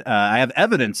 And I have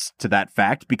evidence to that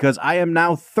fact because I am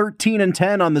now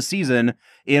 13-10 on the season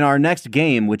in our next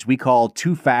game, which we call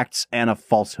Two Facts and a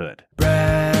Falsehood.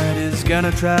 Brad is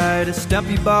gonna try to stump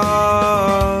you,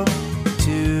 Bob.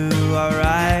 Two are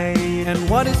right and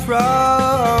one is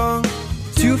wrong.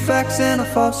 Two facts and a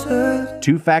falsehood.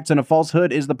 Two Facts and a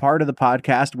Falsehood is the part of the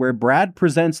podcast where Brad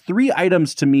presents 3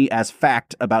 items to me as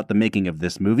fact about the making of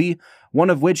this movie, one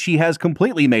of which he has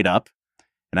completely made up,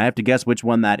 and I have to guess which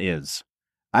one that is.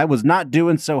 I was not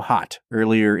doing so hot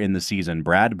earlier in the season,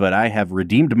 Brad, but I have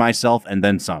redeemed myself and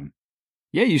then some.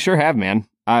 Yeah, you sure have, man.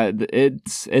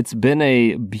 It's been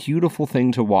a beautiful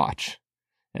thing to watch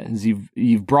as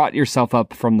you've brought yourself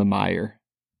up from the mire.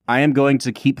 I am going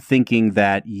to keep thinking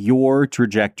that your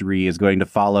trajectory is going to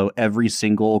follow every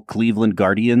single Cleveland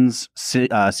Guardians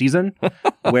season,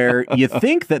 where you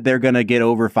think that they're going to get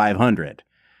over 500,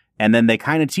 and then they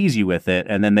kind of tease you with it,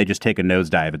 and then they just take a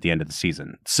nosedive at the end of the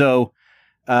season. So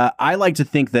I like to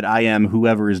think that I am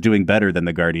whoever is doing better than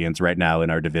the Guardians right now in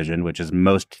our division, which is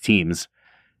most teams,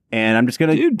 and I'm just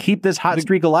going to keep this hot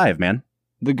streak alive, man.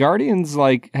 The Guardians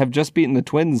have just beaten the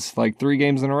Twins 3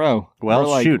 games in a row.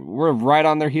 Well, shoot, we're right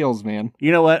on their heels, man.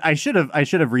 You know what? I should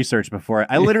have researched before.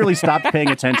 I literally stopped paying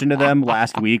attention to them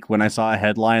last week when I saw a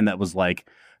headline that was like,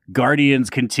 "Guardians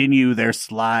continue their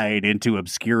slide into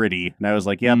obscurity," and I was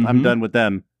like, "Yep, I'm done with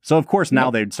them." So of course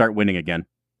now they'd start winning again.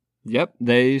 Yep,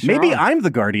 they sure maybe are. I'm the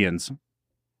Guardians.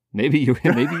 Maybe you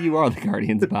are the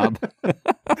Guardians, Bob.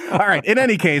 All right. In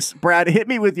any case, Brad, hit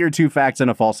me with your 2 facts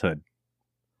and a falsehood.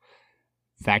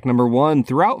 Fact number 1,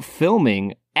 throughout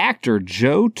filming, actor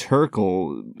Joe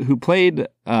Turkel, who played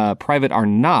Private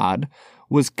Arnaud,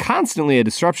 was constantly a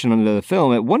disruption under the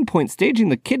film, at one point staging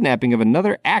the kidnapping of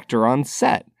another actor on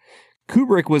set.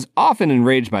 Kubrick was often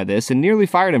enraged by this and nearly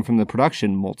fired him from the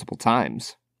production multiple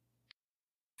times.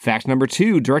 Fact number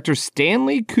 2, director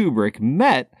Stanley Kubrick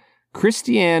met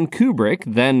Christiane Kubrick,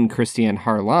 then Christiane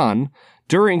Harlan,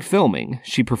 during filming.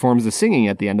 She performs the singing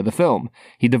at the end of the film.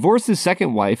 He divorced his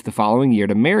second wife the following year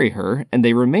to marry her, and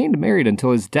they remained married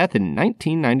until his death in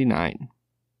 1999.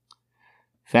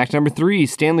 Fact number 3,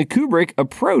 Stanley Kubrick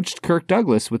approached Kirk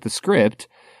Douglas with the script.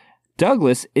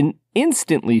 Douglas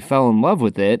instantly fell in love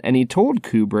with it, and he told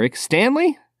Kubrick,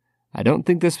 "Stanley, I don't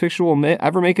think this picture will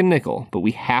ever make a nickel, but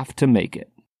we have to make it."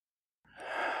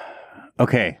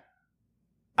 Okay.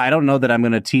 I don't know that I'm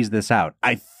going to tease this out.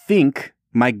 I think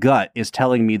my gut is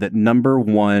telling me that number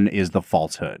 1 is the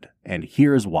falsehood, and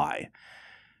here's why.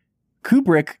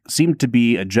 Kubrick seemed to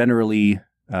be a generally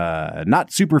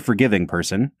not super forgiving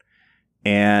person,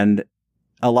 and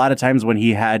a lot of times when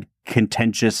he had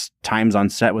contentious times on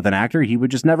set with an actor, he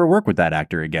would just never work with that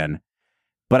actor again.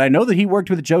 But I know that he worked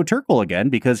with Joe Turkel again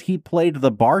because he played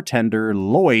the bartender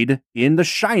Lloyd in The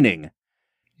Shining.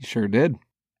 He sure did.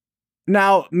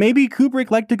 Now, maybe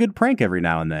Kubrick liked a good prank every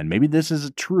now and then. Maybe this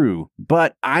is true.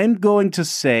 But I'm going to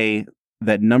say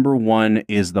that number one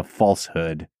is The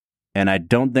Falsehood. And I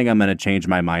don't think I'm going to change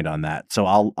my mind on that. So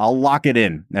I'll lock it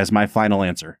in as my final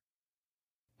answer.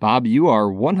 Bob, you are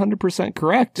 100%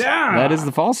 correct. Yeah! That is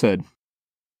The Falsehood.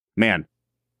 Man,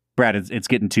 Brad, it's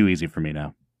getting too easy for me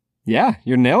now. Yeah,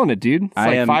 you're nailing it, dude. It's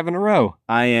like 5 in a row.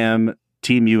 I am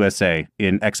Team USA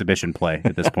in exhibition play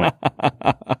at this point.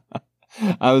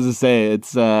 I was to say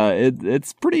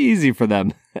it's pretty easy for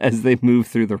them as they move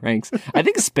through the ranks. I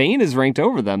think Spain is ranked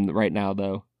over them right now,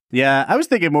 though. Yeah, I was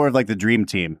thinking more of like the Dream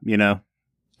Team, you know?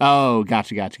 Oh,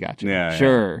 gotcha. Yeah,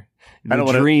 sure. Yeah.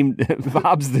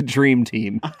 Bob's the Dream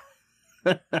Team.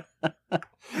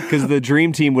 Because the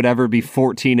Dream Team would ever be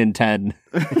 14-10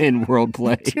 in world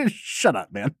play. Shut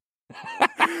up, man.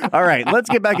 All right, let's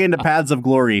get back into Paths of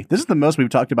Glory. This is the most we've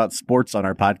talked about sports on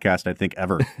our podcast, I think,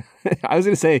 ever. I was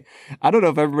going to say, I don't know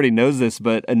if everybody knows this,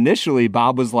 but initially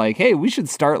Bob was like, hey, we should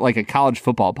start like a college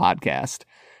football podcast.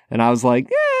 And I was like,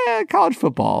 yeah, college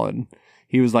football. And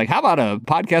he was like, how about a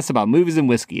podcast about movies and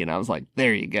whiskey? And I was like,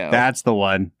 there you go. That's the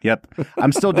one. Yep.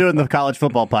 I'm still doing the college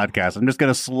football podcast. I'm just going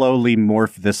to slowly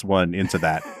morph this one into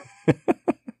that.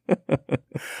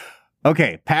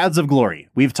 Okay, Paths of Glory.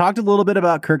 We've talked a little bit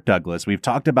about Kirk Douglas. We've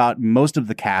talked about most of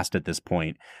the cast at this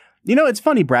point. You know, it's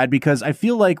funny, Brad, because I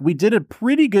feel like we did a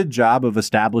pretty good job of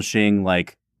establishing,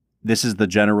 like, this is the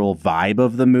general vibe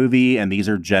of the movie, and these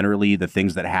are generally the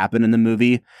things that happen in the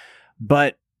movie.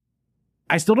 But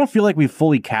I still don't feel like we've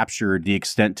fully captured the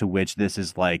extent to which this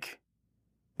is, like,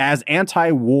 as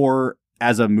anti-war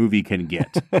as a movie can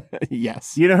get.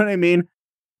 Yes. You know what I mean?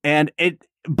 And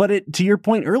But to your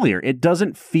point earlier, it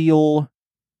doesn't feel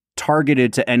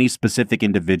targeted to any specific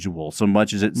individual so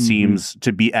much as it seems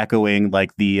to be echoing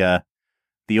like the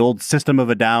old System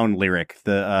of a Down lyric,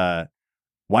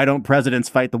 why don't presidents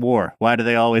fight the war? Why do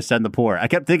they always send the poor? I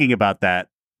kept thinking about that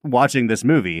watching this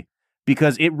movie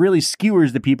because it really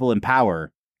skewers the people in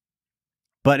power,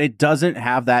 but it doesn't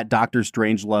have that Dr.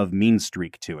 Strangelove mean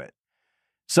streak to it.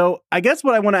 So I guess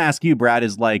what I want to ask you, Brad,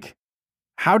 is like,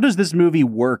 how does this movie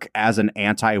work as an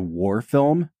anti-war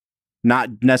film?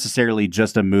 Not necessarily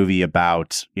just a movie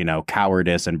about, you know,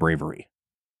 cowardice and bravery.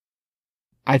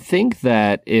 I think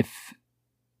that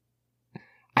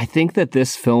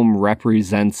this film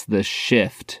represents the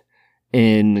shift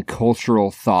in cultural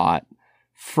thought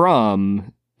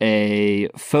from a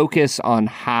focus on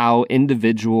how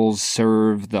individuals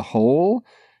serve the whole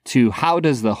to how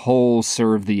does the whole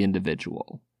serve the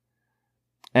individual.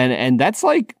 And that's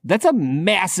a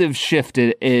massive shift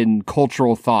in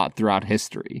cultural thought throughout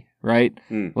history, right?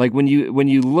 Like when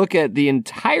you look at the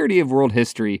entirety of world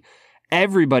history,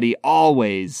 everybody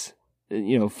always,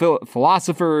 you know,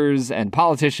 philosophers and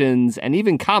politicians and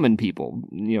even common people,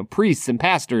 you know, priests and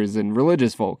pastors and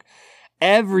religious folk,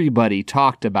 everybody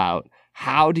talked about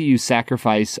how do you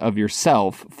sacrifice of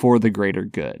yourself for the greater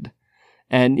good.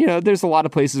 And, you know, there's a lot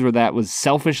of places where that was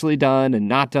selfishly done and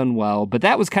not done well, but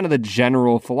that was kind of the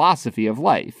general philosophy of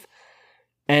life.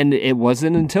 And it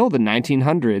wasn't until the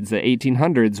 1900s, the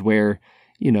 1800s, where,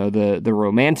 you know, the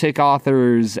Romantic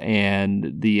authors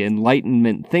and the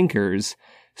Enlightenment thinkers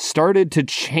started to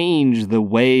change the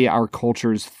way our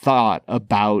cultures thought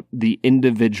about the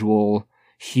individual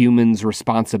human's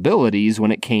responsibilities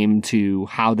when it came to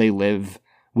how they live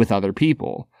with other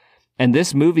people. And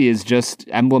this movie is just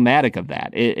emblematic of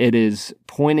that. It is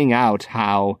pointing out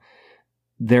how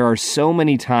there are so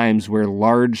many times where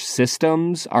large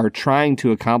systems are trying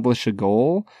to accomplish a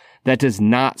goal that does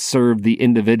not serve the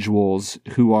individuals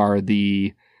who are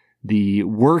the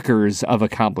workers of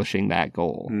accomplishing that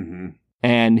goal. Mm-hmm.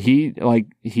 And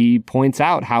he points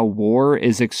out how war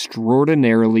is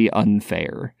extraordinarily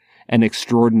unfair and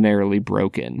extraordinarily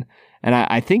broken. And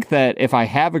I think that if I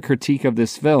have a critique of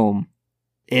this film,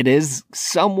 it is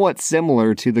somewhat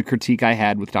similar to the critique I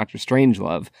had with Dr.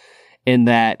 Strangelove in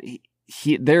that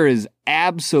there is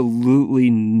absolutely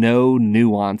no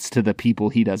nuance to the people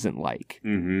he doesn't like.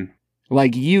 Mm-hmm.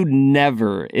 Like, you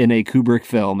never in a Kubrick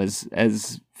film,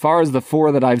 as far as the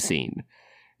 4 that I've seen,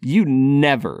 you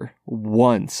never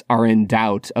once are in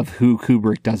doubt of who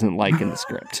Kubrick doesn't like in the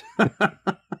script.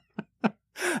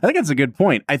 I think that's a good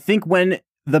point. I think when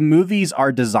the movies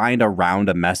are designed around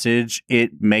a message,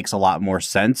 it makes a lot more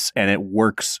sense and it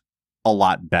works a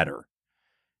lot better.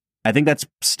 I think that's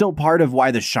still part of why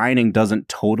The Shining doesn't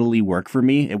totally work for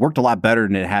me. It worked a lot better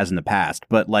than it has in the past,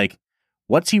 but like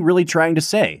what's he really trying to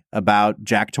say about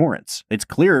Jack Torrance? It's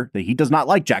clear that he does not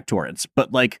like Jack Torrance,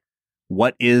 but like,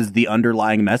 what is the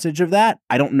underlying message of that?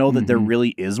 I don't know that there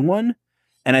really is one.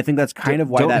 And I think that's kind of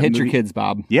why don't hit movie... your kids,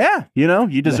 Bob. Yeah,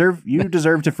 you deserve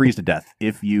to freeze to death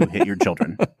if you hit your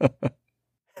children.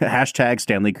 Hashtag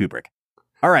Stanley Kubrick.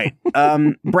 All right,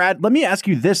 Brad, let me ask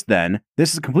you this then.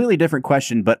 This is a completely different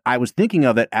question, but I was thinking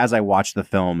of it as I watched the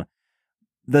film.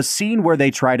 The scene where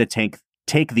they try to take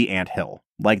the anthill,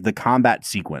 like the combat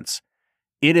sequence,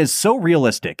 it is so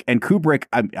realistic. And Kubrick,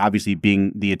 obviously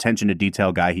being the attention to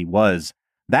detail guy he was,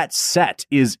 that set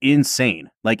is insane.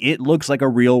 Like, it looks like a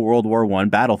real World War I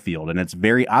battlefield, and it's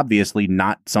very obviously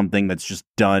not something that's just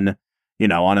done,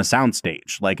 on a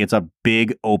soundstage. Like, it's a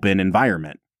big open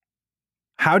environment.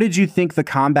 How did you think the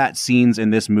combat scenes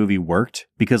in this movie worked?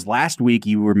 Because last week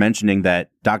you were mentioning that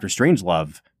Dr.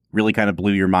 Strangelove really kind of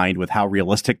blew your mind with how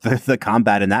realistic the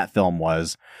combat in that film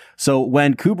was. So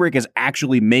when Kubrick is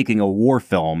actually making a war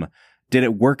film, did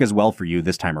it work as well for you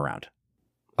this time around?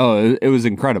 Oh, it was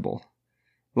incredible.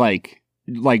 Like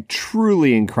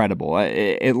truly incredible.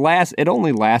 It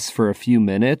only lasts for a few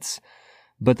minutes,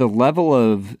 but the level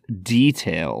of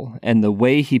detail and the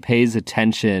way he pays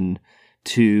attention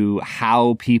to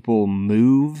how people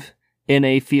move in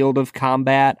a field of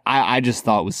combat, I just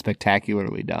thought was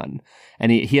spectacularly done.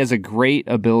 And he has a great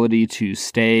ability to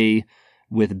stay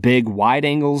with big wide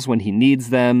angles when he needs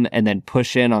them and then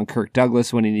push in on Kirk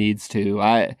Douglas when he needs to.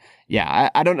 I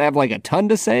don't have like a ton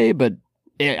to say, but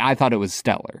I thought it was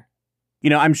stellar.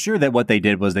 I'm sure that what they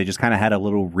did was they just kind of had a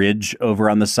little ridge over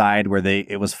on the side where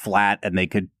it was flat and they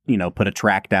could, put a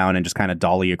track down and just kind of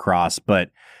dolly across. But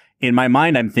in my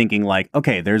mind, I'm thinking like,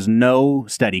 okay, there's no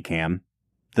Steadicam.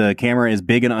 The camera is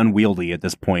big and unwieldy at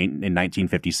this point in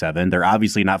 1957. They're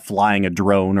obviously not flying a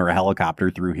drone or a helicopter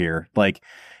through here. Like,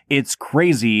 it's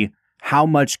crazy how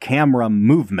much camera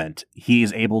movement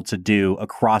he's able to do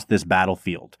across this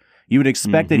battlefield. You would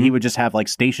expect that he would just have like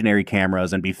stationary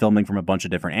cameras and be filming from a bunch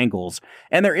of different angles.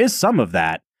 And there is some of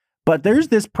that, but there's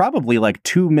this probably like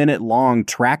 2-minute long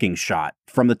tracking shot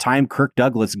from the time Kirk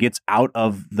Douglas gets out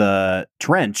of the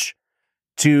trench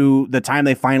to the time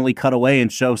they finally cut away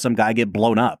and show some guy get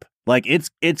blown up. Like,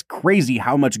 it's crazy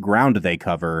how much ground they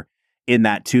cover in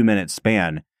that 2-minute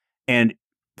span. And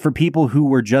for people who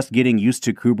were just getting used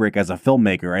to Kubrick as a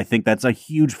filmmaker, I think that's a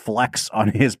huge flex on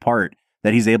his part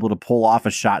that he's able to pull off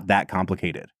a shot that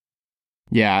complicated.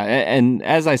 Yeah, and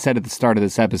as I said at the start of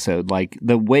this episode, like,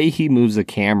 the way he moves a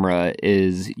camera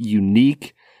is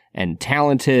unique and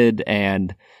talented,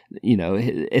 and,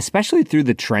 especially through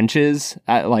the trenches.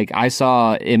 I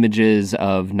saw images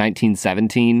of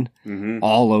 1917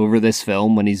 all over this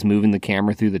film when he's moving the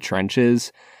camera through the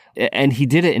trenches, and he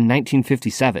did it in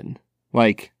 1957.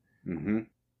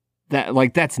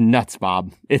 That's nuts,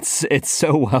 Bob. It's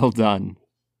so well done.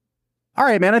 All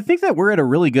right, man, I think that we're at a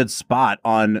really good spot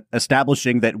on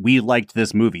establishing that we liked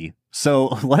this movie. So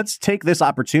let's take this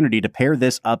opportunity to pair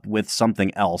this up with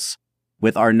something else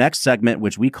with our next segment,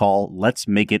 which we call Let's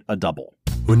Make It a Double.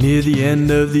 We're near the end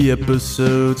of the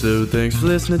episode, so thanks for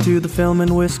listening to the Film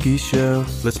and Whiskey Show.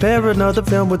 Let's pair another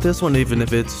film with this one, even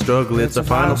if it's a struggle. It's our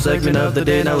final segment of the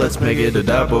day, now let's make it a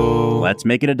double. Let's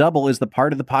Make It a Double is the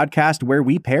part of the podcast where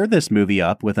we pair this movie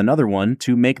up with another one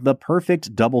to make the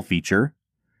perfect double feature.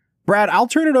 Brad, I'll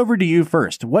turn it over to you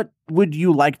first. What would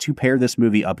you like to pair this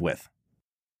movie up with?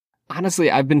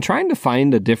 Honestly, I've been trying to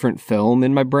find a different film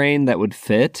in my brain that would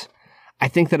fit. I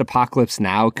think that Apocalypse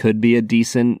Now could be a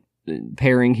decent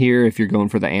pairing here if you're going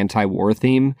for the anti-war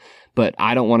theme, but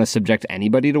I don't want to subject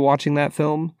anybody to watching that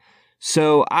film.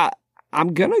 So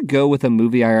I'm going to go with a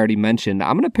movie I already mentioned.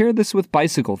 I'm going to pair this with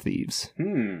Bicycle Thieves.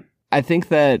 I think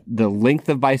that the length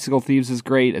of Bicycle Thieves is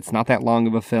great. It's not that long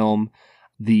of a film.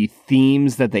 The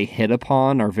themes that they hit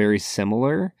upon are very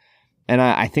similar, and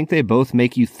I think they both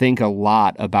make you think a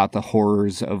lot about the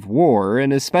horrors of war,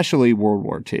 and especially World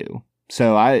War II.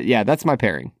 So, that's my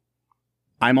pairing.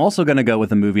 I'm also going to go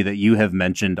with a movie that you have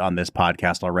mentioned on this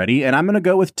podcast already, and I'm going to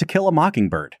go with To Kill a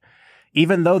Mockingbird.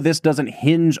 Even though this doesn't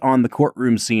hinge on the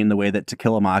courtroom scene the way that To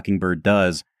Kill a Mockingbird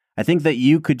does, I think that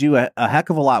you could do a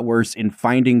heck of a lot worse in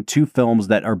finding two films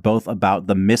that are both about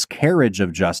the miscarriage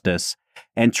of justice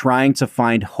and trying to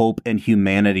find hope and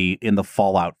humanity in the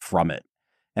fallout from it.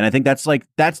 And I think that's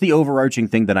the overarching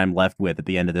thing that I'm left with at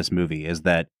the end of this movie, is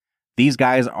that these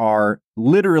guys are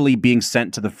literally being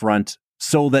sent to the front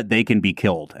so that they can be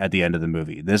killed at the end of the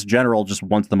movie. This general just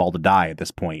wants them all to die at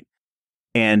this point.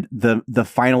 And the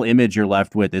final image you're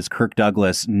left with is Kirk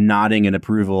Douglas nodding in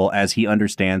approval as he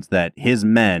understands that his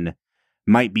men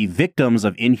might be victims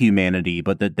of inhumanity,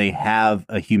 but that they have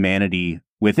a humanity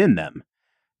within them.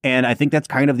 And I think that's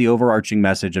kind of the overarching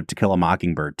message of To Kill a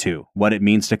Mockingbird, too. What it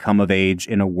means to come of age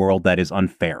in a world that is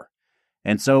unfair.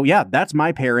 And so, yeah, that's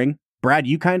my pairing. Brad,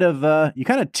 you kind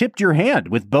of tipped your hand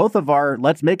with both of our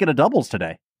Let's Make It a Doubles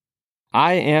today.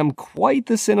 I am quite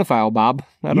the cinephile, Bob.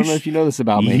 I don't know if you know this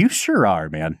about me. You sure are,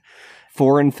 man.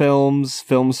 Foreign films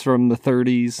from the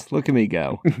 30s. Look at me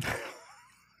go.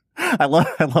 I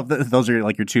love that those are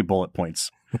like your 2 bullet points.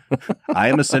 I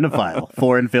am a cinephile.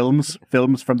 Foreign films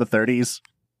from the 30s.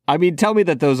 I mean, tell me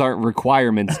that those aren't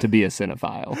requirements to be a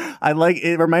cinephile.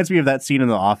 It reminds me of that scene in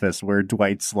The Office where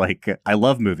Dwight's like, I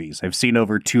love movies. I've seen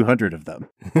over 200 of them.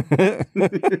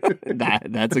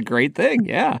 That's a great thing.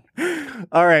 Yeah.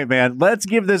 All right, man. Let's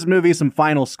give this movie some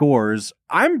final scores.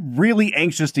 I'm really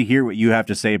anxious to hear what you have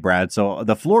to say, Brad. So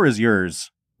the floor is yours.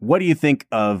 What do you think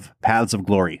of Paths of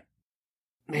Glory?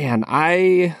 Man,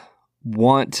 I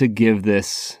want to give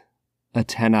this a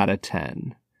 10 out of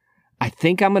 10. I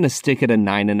think I'm going to stick at a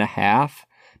 9.5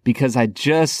 because I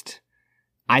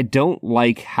don't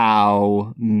like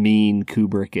how mean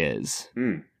Kubrick is.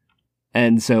 Mm.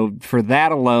 And so for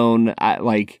that alone,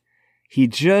 he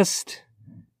just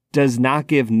does not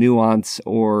give nuance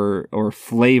or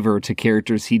flavor to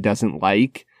characters he doesn't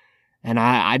like. And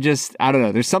I don't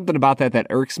know. There's something about that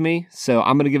irks me. So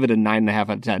I'm going to give it a 9.5 out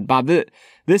of 10. Bob,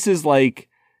 this is like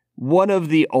one of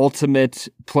the ultimate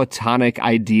platonic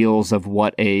ideals of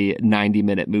what a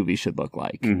 90-minute movie should look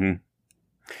like. Mm-hmm.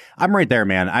 I'm right there,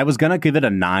 man. I was going to give it a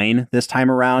 9 this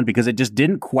time around because it just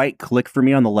didn't quite click for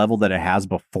me on the level that it has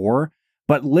before.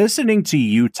 But listening to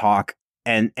you talk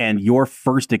and your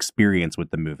first experience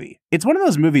with the movie, it's one of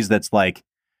those movies that's like,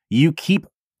 you keep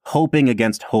hoping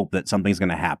against hope that something's going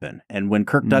to happen. And when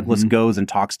Kirk Douglas goes and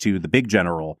talks to the big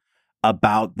general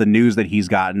about the news that he's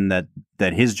gotten, that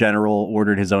his general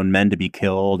ordered his own men to be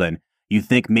killed, and you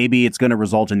think maybe it's going to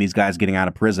result in these guys getting out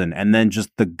of prison, and then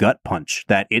just the gut punch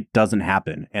that it doesn't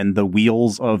happen, and the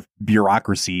wheels of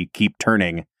bureaucracy keep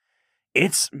turning.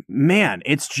 It's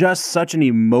just such an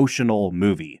emotional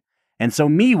movie. And so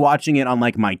me watching it on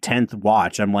like my 10th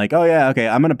watch, I'm like, oh yeah, okay,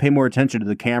 I'm going to pay more attention to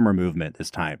the camera movement this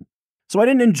time. So I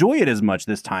didn't enjoy it as much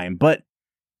this time, but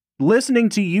listening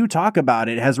to you talk about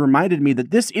it has reminded me that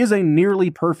this is a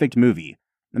nearly perfect movie.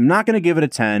 I'm not going to give it a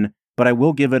 10, but I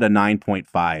will give it a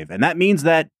 9.5. And that means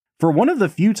that for one of the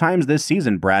few times this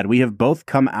season, Brad, we have both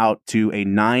come out to a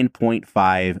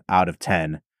 9.5 out of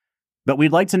 10. But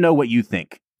we'd like to know what you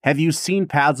think. Have you seen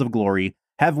Paths of Glory?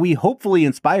 Have we hopefully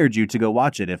inspired you to go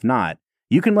watch it? If not,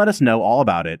 you can let us know all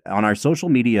about it on our social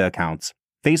media accounts: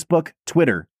 Facebook,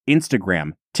 Twitter,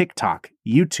 Instagram, TikTok,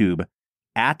 YouTube,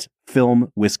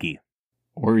 @FilmWhiskey.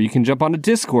 Or you can jump onto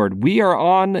Discord. We are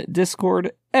on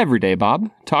Discord every day,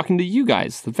 Bob, talking to you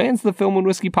guys, the fans of the Film and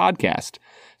Whiskey podcast.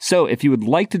 So if you would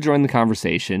like to join the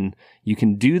conversation, you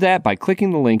can do that by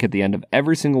clicking the link at the end of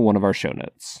every single one of our show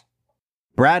notes.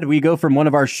 Brad, we go from one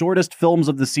of our shortest films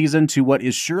of the season to what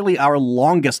is surely our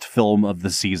longest film of the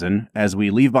season as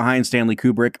we leave behind Stanley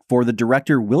Kubrick for the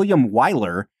director William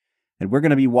Wyler. And we're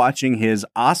going to be watching his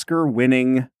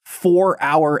Oscar-winning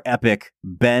 4-hour epic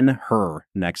Ben-Hur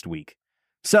next week.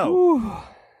 So,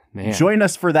 join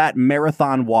us for that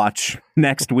marathon watch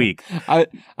next week. I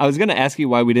was going to ask you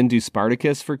why we didn't do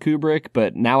Spartacus for Kubrick,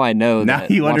 but now I know that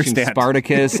you watching understand.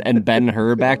 Spartacus and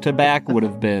Ben-Hur back-to-back would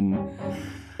have been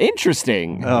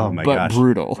interesting, but gosh.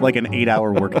 Brutal. Like an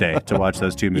 8-hour workday to watch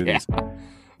those two movies. Yeah.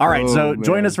 All right,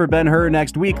 join us for Ben-Hur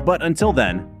next week. But until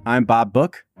then, I'm Bob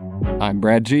Book. I'm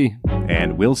Brad G.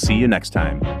 And we'll see you next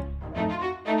time.